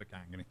for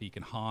Kang, and if he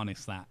can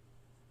harness that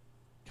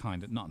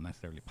kind of, not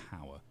necessarily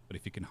power, but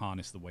if he can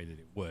harness the way that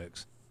it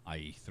works,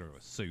 i.e. through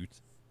a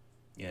suit,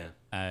 yeah,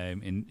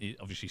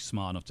 obviously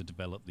smart enough to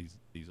develop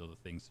these other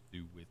things to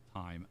do with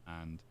time,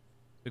 and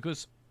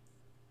because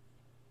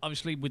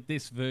obviously with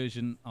this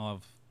version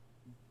of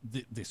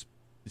this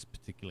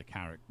particular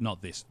character,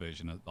 not this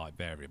version of like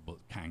variant, but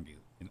Kang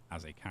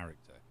as a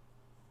character,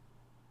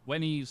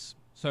 when he's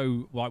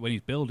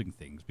building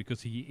things,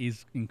 because he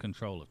is in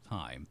control of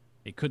time,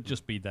 it could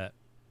just be that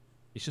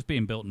it's just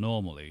being built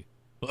normally,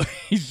 but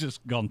he's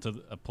just gone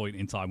to a point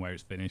in time where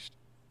it's finished.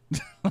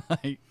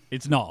 Like,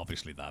 it's not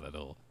obviously that at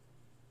all,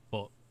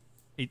 but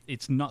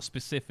it's not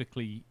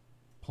specifically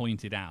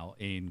pointed out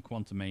in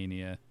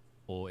Quantumania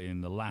or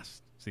in the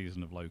last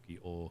season of Loki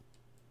or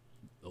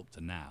up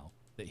to now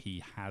that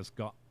he has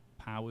got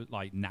powers,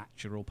 like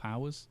natural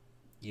powers.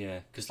 Yeah,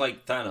 because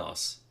like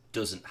Thanos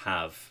doesn't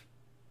have.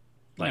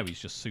 No, he's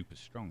just super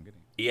strong, isn't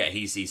he? Yeah,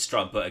 he's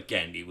strong, but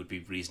again, it would be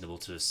reasonable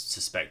to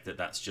suspect that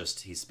that's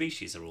just his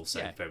species are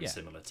also very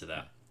similar to that.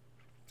 Yeah.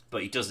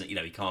 But he doesn't,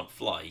 he can't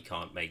fly, he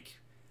can't make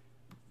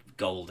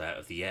gold out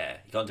of the air,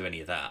 he can't do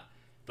any of that.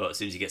 But as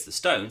soon as he gets the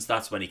stones,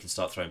 that's when he can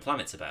start throwing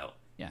planets about.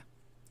 Yeah.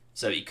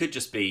 So it could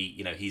just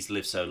be, he's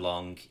lived so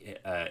long,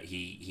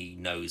 he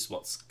knows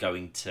what's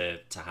going to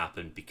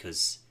happen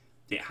because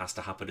it has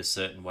to happen a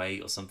certain way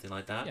or something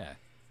like that. Yeah.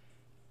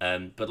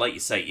 But like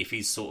you say, if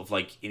he's sort of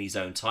like in his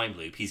own time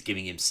loop, he's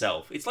giving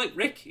himself. It's like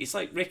Rick.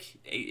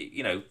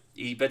 He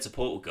invents a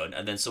portal gun,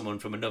 and then someone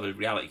from another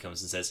reality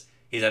comes and says,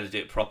 "Here's how to do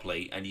it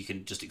properly," and you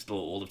can just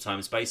explore all of time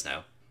and space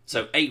now.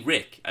 So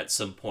Rick at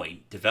some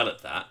point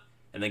developed that,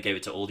 and then gave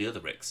it to all the other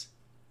Ricks.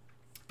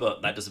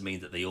 But that doesn't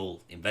mean that they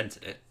all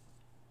invented it.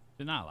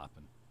 Did that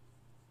happen?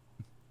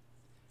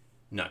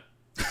 No.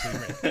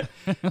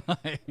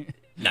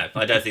 No,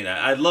 I don't think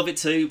that. I'd love it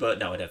to, but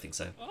no, I don't think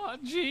so. Oh,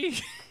 gee,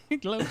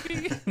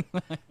 Loki.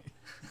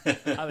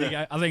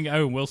 I think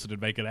Owen Wilson would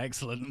make an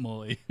excellent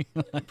Morty.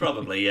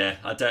 Probably, yeah.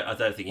 I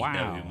don't think you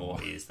know who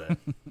Morty is though.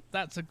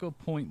 That's a good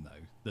point, though.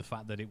 The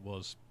fact that it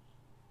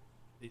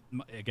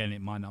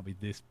might not be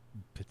this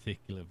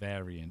particular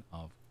variant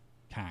of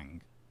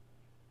Kang,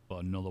 but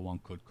another one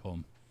could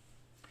come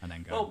and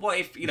then go. Well, what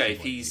if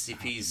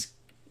if he's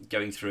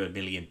going through a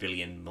million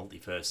billion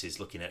multiverses,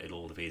 looking at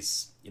all of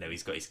his,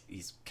 he's got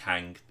his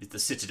Kang, the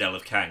Citadel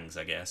of Kangs,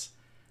 I guess,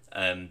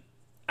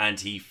 and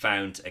he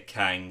found a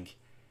Kang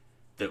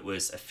that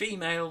was a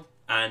female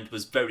and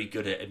was very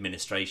good at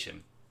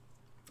administration.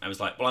 I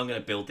was like, well, I'm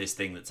going to build this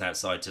thing that's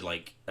outside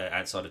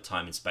of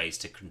time and space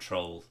to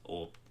control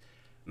or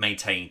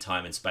maintain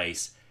time and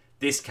space.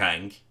 This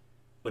Kang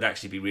would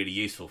actually be really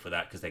useful for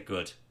that because they're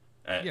good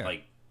at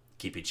like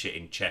keeping shit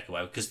in check or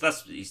whatever. Because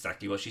that's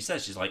exactly what she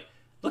says. She's like,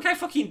 look how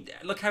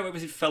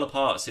everything fell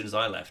apart as soon as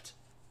I left.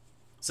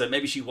 So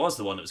maybe she was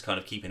the one that was kind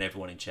of keeping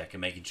everyone in check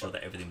and making sure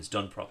that everything was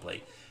done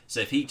properly.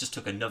 So if he just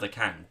took another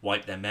Kang,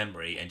 wiped their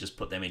memory, and just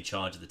put them in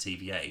charge of the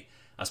TVA,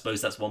 I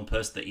suppose that's one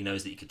person that he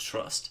knows that he could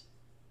trust.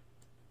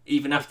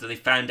 Even after they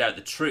found out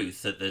the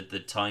truth that the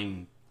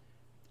Time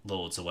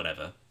Lords or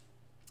whatever,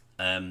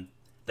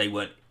 they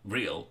weren't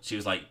real. She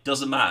was like,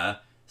 doesn't matter,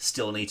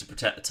 still need to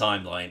protect the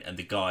timeline, and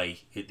the guy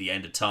at the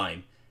end of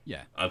time,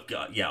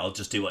 I'll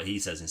just do what he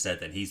says instead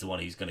then. He's the one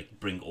who's going to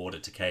bring order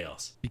to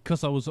chaos.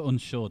 Because I was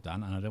unsure,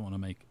 Dan, and I don't want to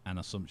make an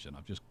assumption,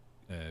 I've just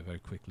very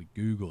quickly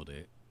Googled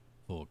it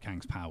for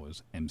Kang's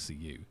Powers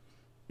MCU.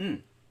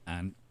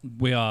 And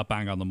we are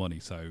bang on the money.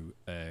 So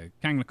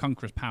Kang the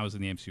Conqueror's powers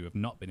in the MCU have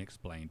not been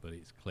explained, but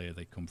it's clear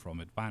they come from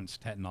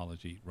advanced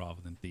technology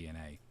rather than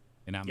DNA.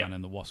 In Ant-Man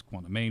and the Wasp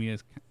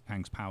Quantumanias,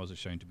 Kang's powers are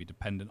shown to be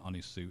dependent on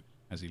his suit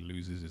as he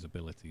loses his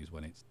abilities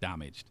when it's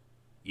damaged.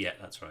 Yeah,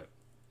 that's right.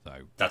 So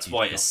that's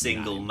why a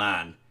single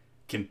man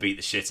can beat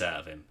the shit out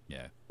of him.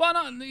 Yeah. Well,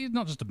 he's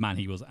not just a man,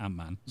 he was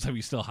Ant-Man, so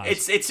he still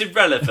has... It's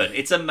irrelevant.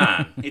 It's a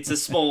man. It's a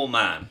small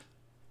man.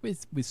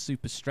 With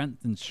super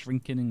strength and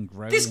shrinking and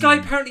growing. This guy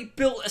apparently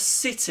built a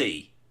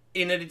city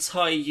in an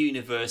entire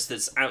universe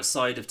that's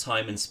outside of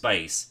time and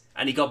space,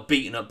 and he got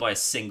beaten up by a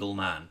single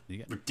man.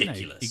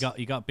 Ridiculous. No,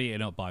 he got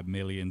beaten up by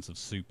millions of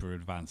super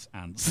advanced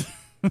ants.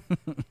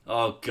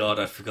 Oh god,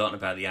 I'd forgotten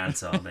about the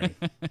ant army.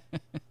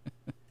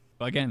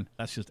 But again,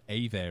 that's just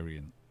a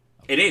variant.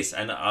 It is,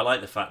 and I like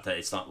the fact that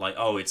it's not like,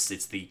 oh, it's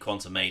the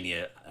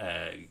Quantumania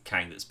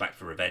Kang that's back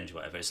for revenge or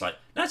whatever. It's like,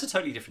 no, it's a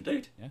totally different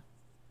dude. Yeah.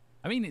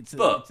 I mean, it's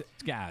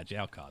get out of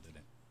jail card, isn't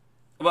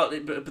it? Well,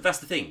 but that's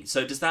the thing.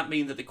 So does that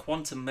mean that the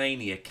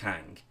Quantumania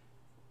Kang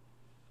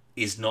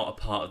is not a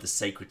part of the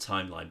sacred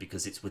timeline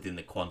because it's within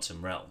the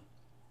quantum realm?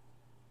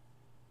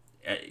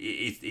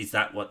 Is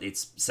that what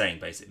it's saying,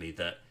 basically,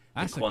 that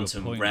the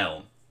quantum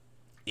realm...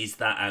 Is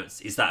that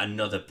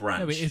another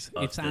branch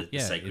of the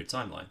sacred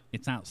timeline?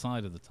 It's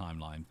outside of the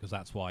timeline because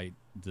that's why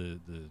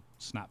the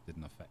snap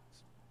didn't affect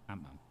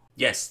Ant-Man.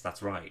 Yes,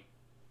 that's right.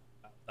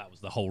 That was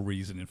the whole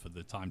reasoning for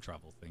the time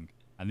travel thing,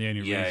 and the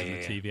only reason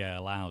the TVA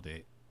allowed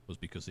it was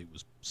because it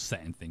was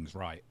setting things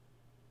right.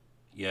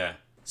 Yeah.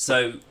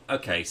 So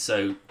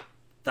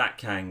that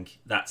Kang,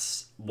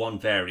 that's one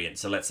variant.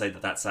 So let's say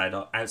that's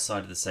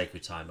outside of the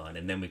sacred timeline,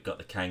 and then we've got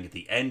the Kang at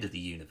the end of the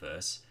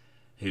universe,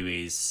 who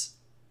is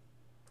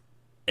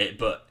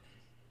But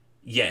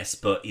yes,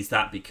 but is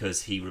that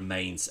because he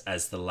remains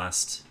as the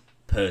last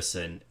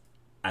person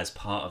as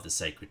part of the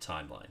sacred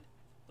timeline?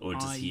 Or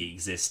does he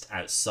exist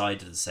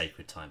outside of the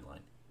sacred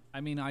timeline?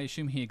 I mean, I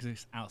assume he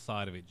exists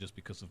outside of it just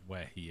because of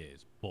where he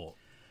is, but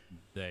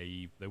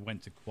they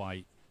went to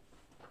quite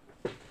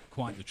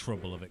the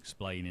trouble of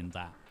explaining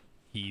that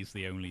he's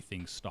the only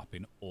thing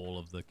stopping all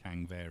of the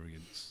Kang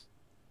variants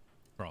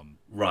from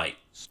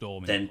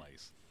storming the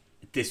place.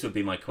 This would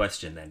be my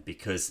question then,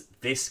 because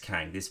this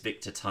Kang, this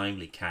Victor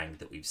Timely Kang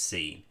that we've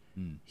seen,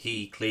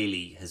 he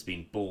clearly has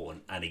been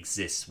born and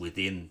exists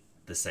within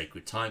the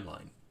sacred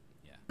timeline.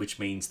 Yeah. Which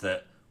means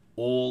that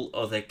all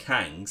other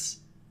Kangs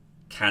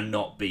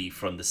cannot be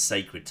from the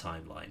sacred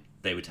timeline.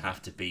 They would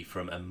have to be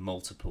from a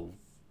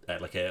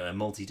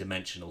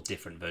multi-dimensional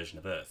different version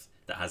of Earth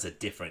that has a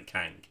different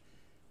Kang.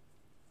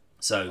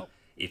 So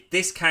if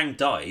this Kang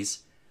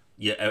dies,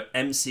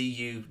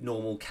 MCU,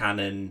 normal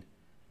canon,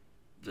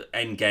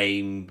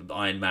 Endgame,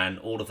 Iron Man,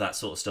 all of that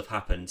sort of stuff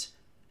happened.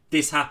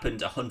 This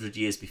happened 100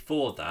 years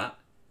before that,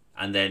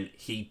 and then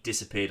he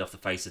disappeared off the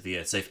face of the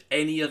Earth. So if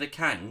any other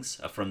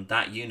Kangs are from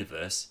that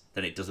universe,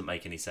 then it doesn't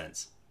make any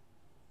sense.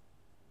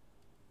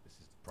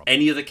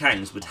 Any other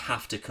Kangs would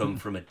have to come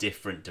from a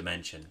different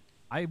dimension.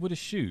 I would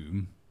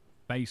assume,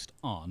 based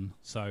on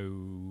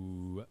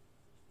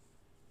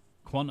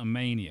Quantum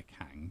Mania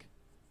Kang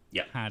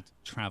had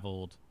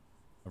travelled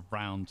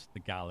around the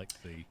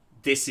galaxy.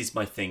 This is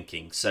my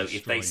thinking. So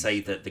if they say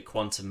that the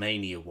Quantum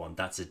Mania one,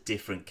 that's a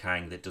different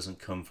Kang that doesn't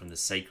come from the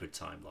sacred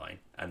timeline,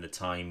 and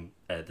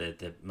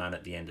the man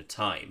at the end of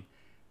time,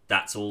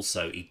 that's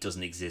also, he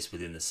doesn't exist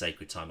within the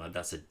sacred timeline.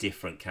 That's a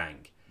different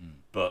Kang.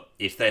 But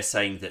if they're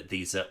saying that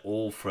these are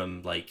all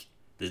from like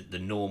the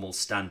normal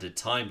standard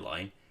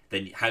timeline,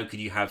 then how could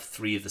you have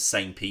three of the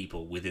same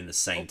people within the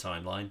same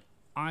timeline?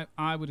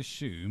 I would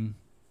assume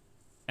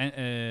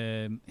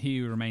He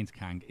Who Remains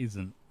Kang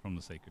isn't from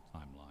the sacred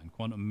timeline.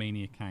 Quantum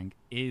Mania Kang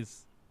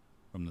is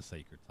from the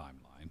sacred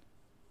timeline.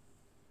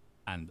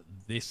 And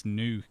this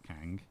new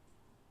Kang,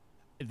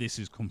 this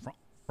has come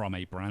from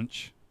a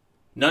branch.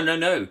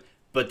 No.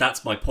 But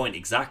that's my point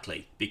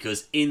exactly.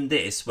 Because in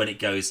this, when it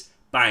goes,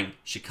 bang,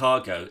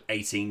 Chicago,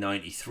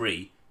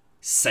 1893,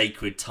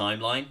 sacred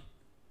timeline,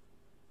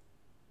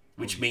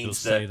 which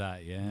means that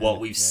what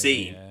we've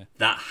seen,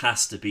 that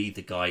has to be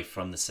the guy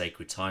from the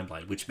sacred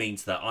timeline, which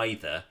means that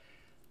either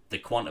the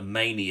Quantum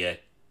Mania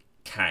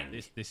Kang...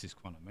 This is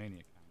Quantum Mania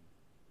Kang.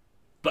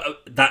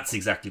 But that's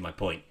exactly my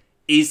point.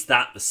 Is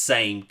that the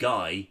same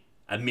guy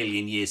a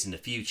million years in the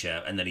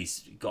future, and then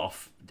he's got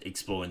off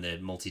exploring the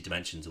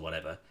multi-dimensions or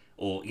whatever,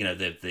 or, you know,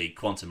 the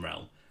quantum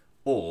realm?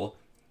 Or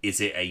is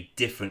it a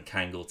different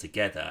Kang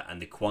altogether,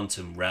 and the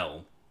quantum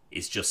realm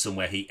is just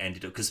somewhere he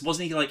ended up? Because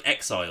wasn't he, like,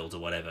 exiled or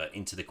whatever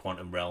into the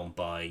quantum realm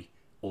by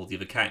all the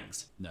other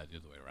Kangs? No, the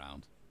other way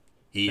around.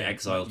 He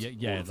exiled...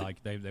 Yeah,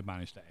 like, they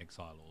managed to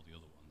exile all the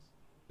other ones.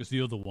 Because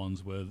the other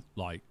ones were,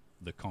 like,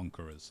 the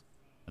conquerors.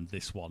 And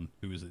this one,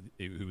 who was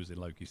in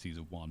Loki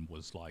Season 1,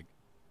 was, like,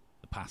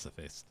 the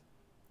pacifist.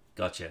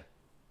 Gotcha.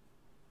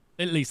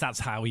 At least that's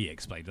how he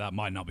explained it. That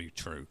might not be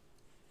true,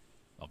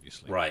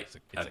 obviously. Right, It's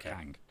a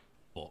Kang.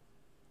 But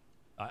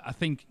I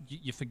think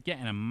you're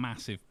forgetting a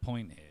massive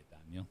point here,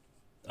 Daniel.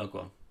 Oh, go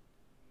on.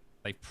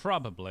 They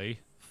probably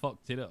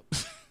fucked it up.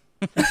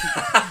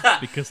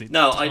 Because it's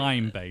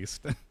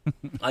time-based.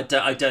 I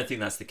don't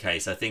think that's the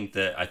case. I think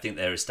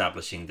they're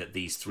establishing that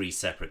these three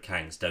separate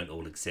Kangs don't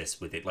all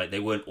exist with it. Like, they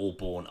weren't all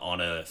born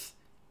on Earth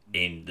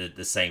in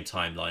the same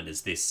timeline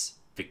as this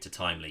Victor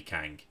Timely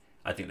Kang.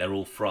 I think they're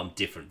all from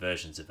different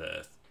versions of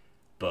Earth,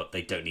 but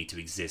they don't need to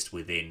exist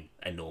within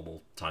a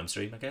normal time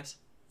stream, I guess.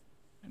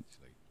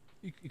 Actually,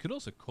 it could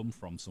also come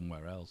from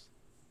somewhere else.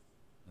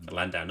 A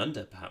land down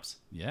under, perhaps.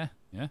 Yeah,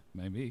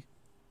 maybe.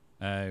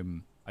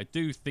 I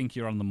do think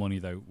you're on the money,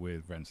 though,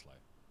 with Renslayer.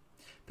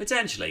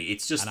 Potentially.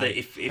 It's just and that I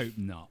if hope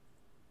not.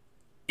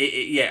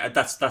 Yeah,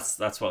 that's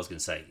what I was going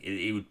to say.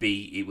 It would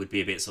be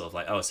a bit sort of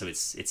like, oh, so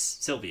it's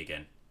Sylvie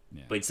again.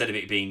 Yeah. But instead of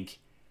it being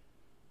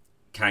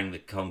Kang the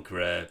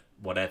Conqueror,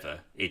 whatever,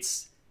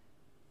 it's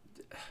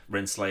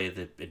Renslayer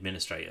the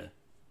Administrator.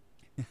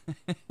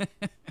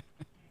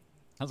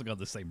 Hasn't got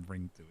the same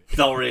ring to it.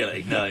 Not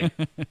really, no.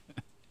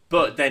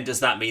 But then does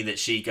that mean that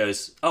she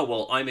goes, oh,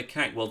 well, I'm a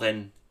Kang, well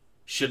then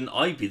shouldn't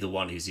I be the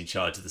one who's in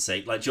charge of the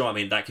sake? Like, do you know what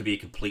I mean? That could be a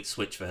complete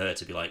switch for her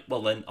to be like,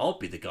 well, then I'll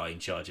be the guy in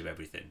charge of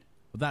everything.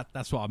 Well,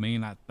 that's what I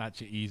mean.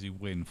 That's your easy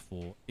win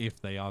for if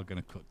they are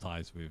going to cut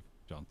ties with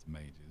Jonathan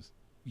Majors.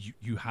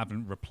 You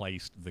haven't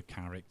replaced the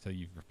character,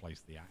 you've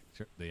replaced the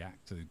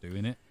actor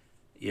doing it.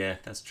 Yeah,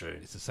 that's true.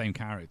 It's the same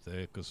character,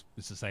 because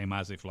it's the same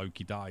as if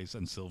Loki dies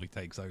and Sylvie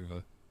takes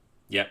over.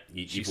 Yep,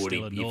 you've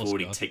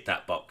already ticked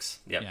that box.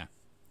 Yep. Yeah.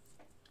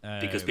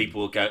 Because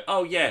people will go,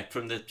 oh yeah,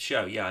 from the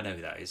show, yeah, I know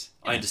who that is.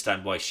 Yeah. I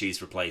understand why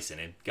she's replacing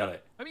him. Got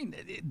it. I mean,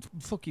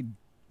 fucking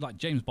like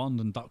James Bond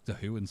and Doctor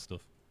Who and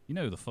stuff. You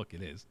know who the fuck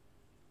it is.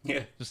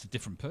 Yeah. Just a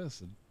different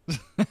person.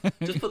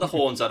 Just put the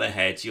horns on her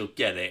head, you'll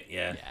get it,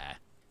 yeah. Yeah.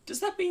 Does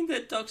that mean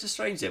that Doctor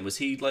Strange then, was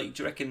he like,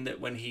 do you reckon that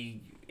when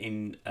he,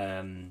 in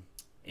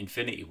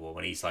Infinity War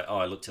when he's like, oh,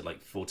 I looked at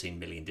like 14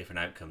 million different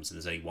outcomes and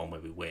there's only one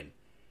where we win.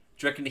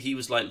 Do you reckon he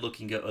was like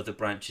looking at other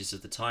branches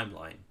of the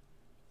timeline?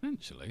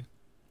 Potentially.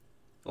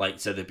 Like,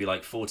 so there'd be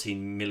like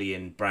 14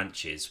 million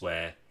branches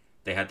where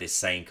they had this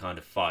same kind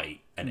of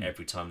fight, and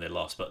every time they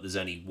lost, but there's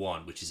only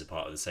one, which is a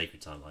part of the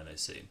sacred timeline, I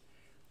assume,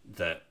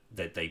 that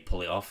they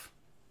pull it off.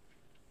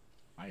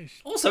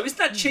 Also, isn't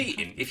that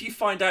cheating? If you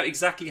find out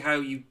exactly how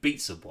you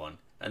beat someone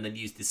and then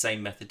use the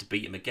same method to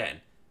beat him again.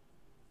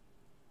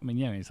 I mean,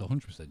 yeah, it's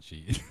 100%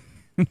 cheating.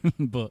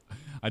 But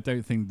I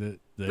don't think that...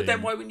 But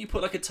then why wouldn't you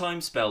put like a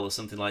time spell or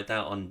something like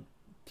that on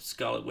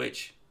Scarlet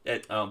Witch?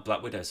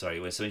 Black Widow, sorry,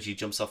 where so when she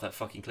jumps off that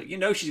fucking cliff, you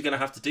know she's going to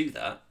have to do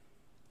that.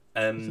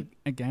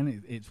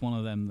 Again, it's one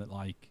of them that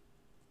like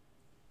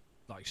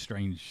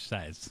Strange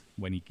says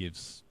when he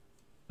gives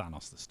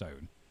Thanos the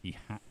stone,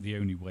 the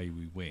only way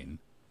we win,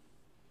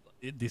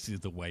 this is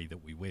the way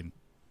that we win.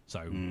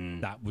 So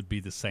that would be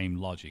the same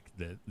logic,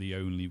 that the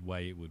only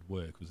way it would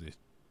work was if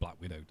Black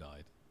Widow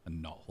died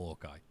and not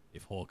Hawkeye.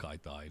 If Hawkeye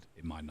died,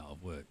 it might not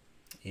have worked.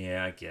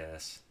 Yeah, I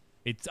guess.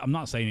 I'm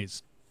not saying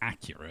it's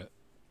accurate,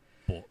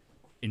 but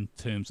in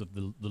terms of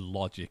the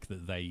logic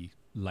that they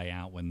lay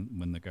out when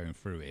they're going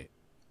through it,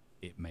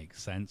 it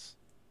makes sense.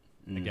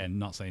 Again,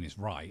 not saying it's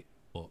right,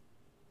 but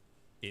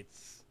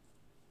it's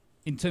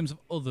in terms of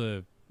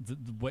other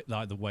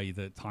the way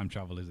that time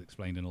travel is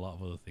explained in a lot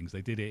of other things.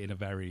 They did it in a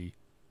very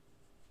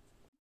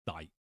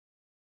like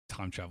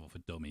time travel for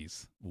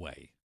dummies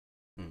way,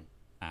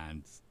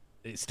 and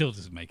it still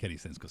doesn't make any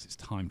sense because it's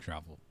time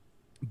travel.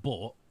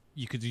 But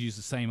you could use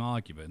the same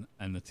argument,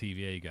 and the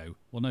TVA go,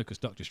 "Well, no, because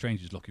Doctor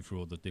Strange is looking through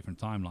all the different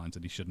timelines,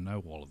 and he should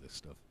know all of this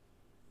stuff."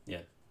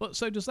 Yeah. But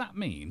so does that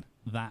mean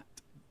that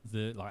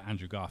the like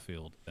Andrew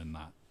Garfield and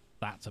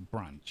that's a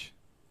branch?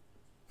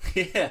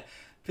 Yeah,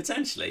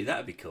 potentially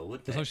that'd be cool,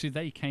 wouldn't it? Because obviously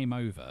they came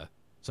over,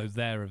 so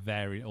they're a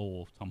variant,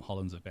 or Tom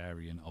Holland's a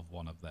variant of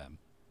one of them.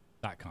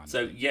 That kind of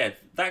thing. So yeah,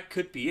 that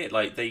could be it.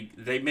 Like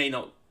they may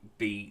not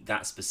be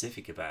that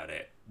specific about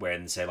it,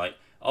 when say like,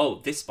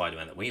 oh, this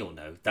Spider-Man that we all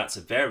know, that's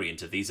a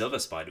variant of these other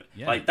Spider-Man.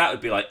 Yeah. Like that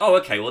would be like, oh,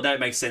 okay, well now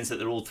it makes sense that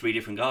they're all three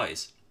different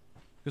guys.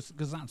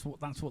 Because that's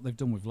what they've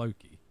done with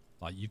Loki.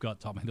 Like you've got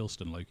Tom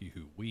Hiddleston Loki,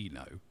 who we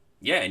know.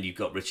 Yeah, and you've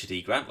got Richard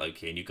E. Grant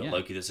Loki, and you've got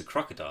Loki that's a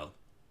crocodile.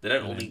 They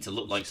don't all need to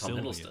look like Tom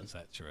Hiddleston,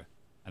 etc.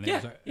 And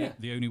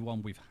the only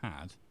one we've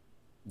had.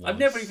 I've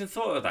never even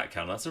thought of that,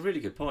 Callum. That's a really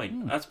good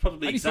point. That's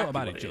probably exactly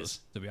what it is.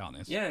 To be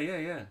honest.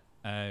 Yeah.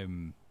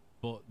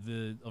 But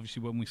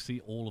obviously when we see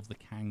all of the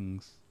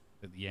Kangs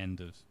at the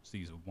end of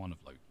season 1 of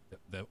Loki,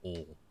 they're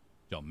all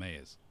John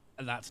Mayers.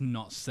 And that's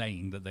not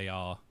saying that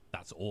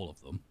that's all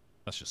of them.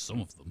 That's just some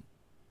of them.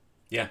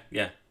 Yeah.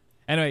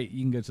 Anyway,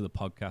 you can go to the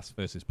Podcast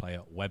versus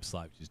Player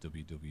website, which is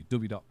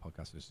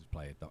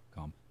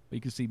www.podcastversusplayer.com, where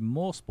you can see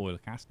more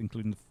Spoilercast,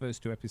 including the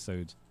first 2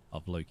 episodes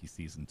of Loki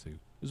Season 2,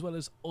 as well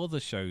as other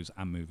shows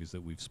and movies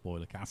that we've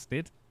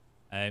spoilercasted.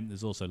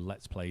 There's also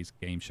Let's Plays,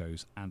 game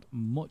shows, and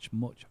much,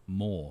 much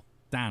more.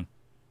 Dan,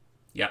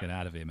 get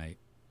out of here, mate.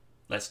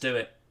 Let's do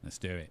it.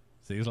 See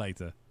you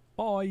later.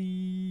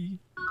 Bye.